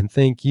 And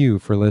thank you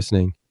for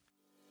listening.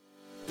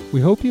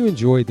 We hope you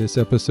enjoyed this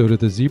episode of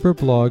the Zebra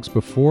Blogs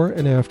Before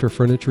and After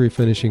Furniture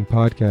Refinishing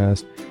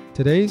podcast.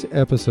 Today's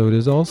episode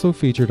is also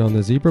featured on the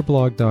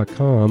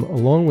zebrablog.com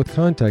along with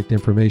contact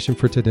information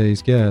for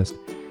today's guest.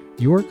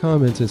 Your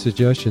comments and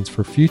suggestions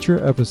for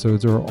future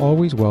episodes are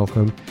always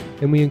welcome,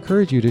 and we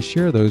encourage you to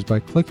share those by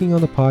clicking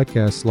on the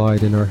podcast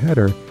slide in our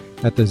header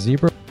at the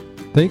Zebra.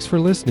 Thanks for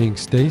listening.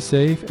 Stay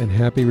safe and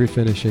happy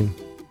refinishing.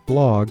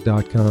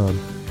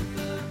 Blog.com.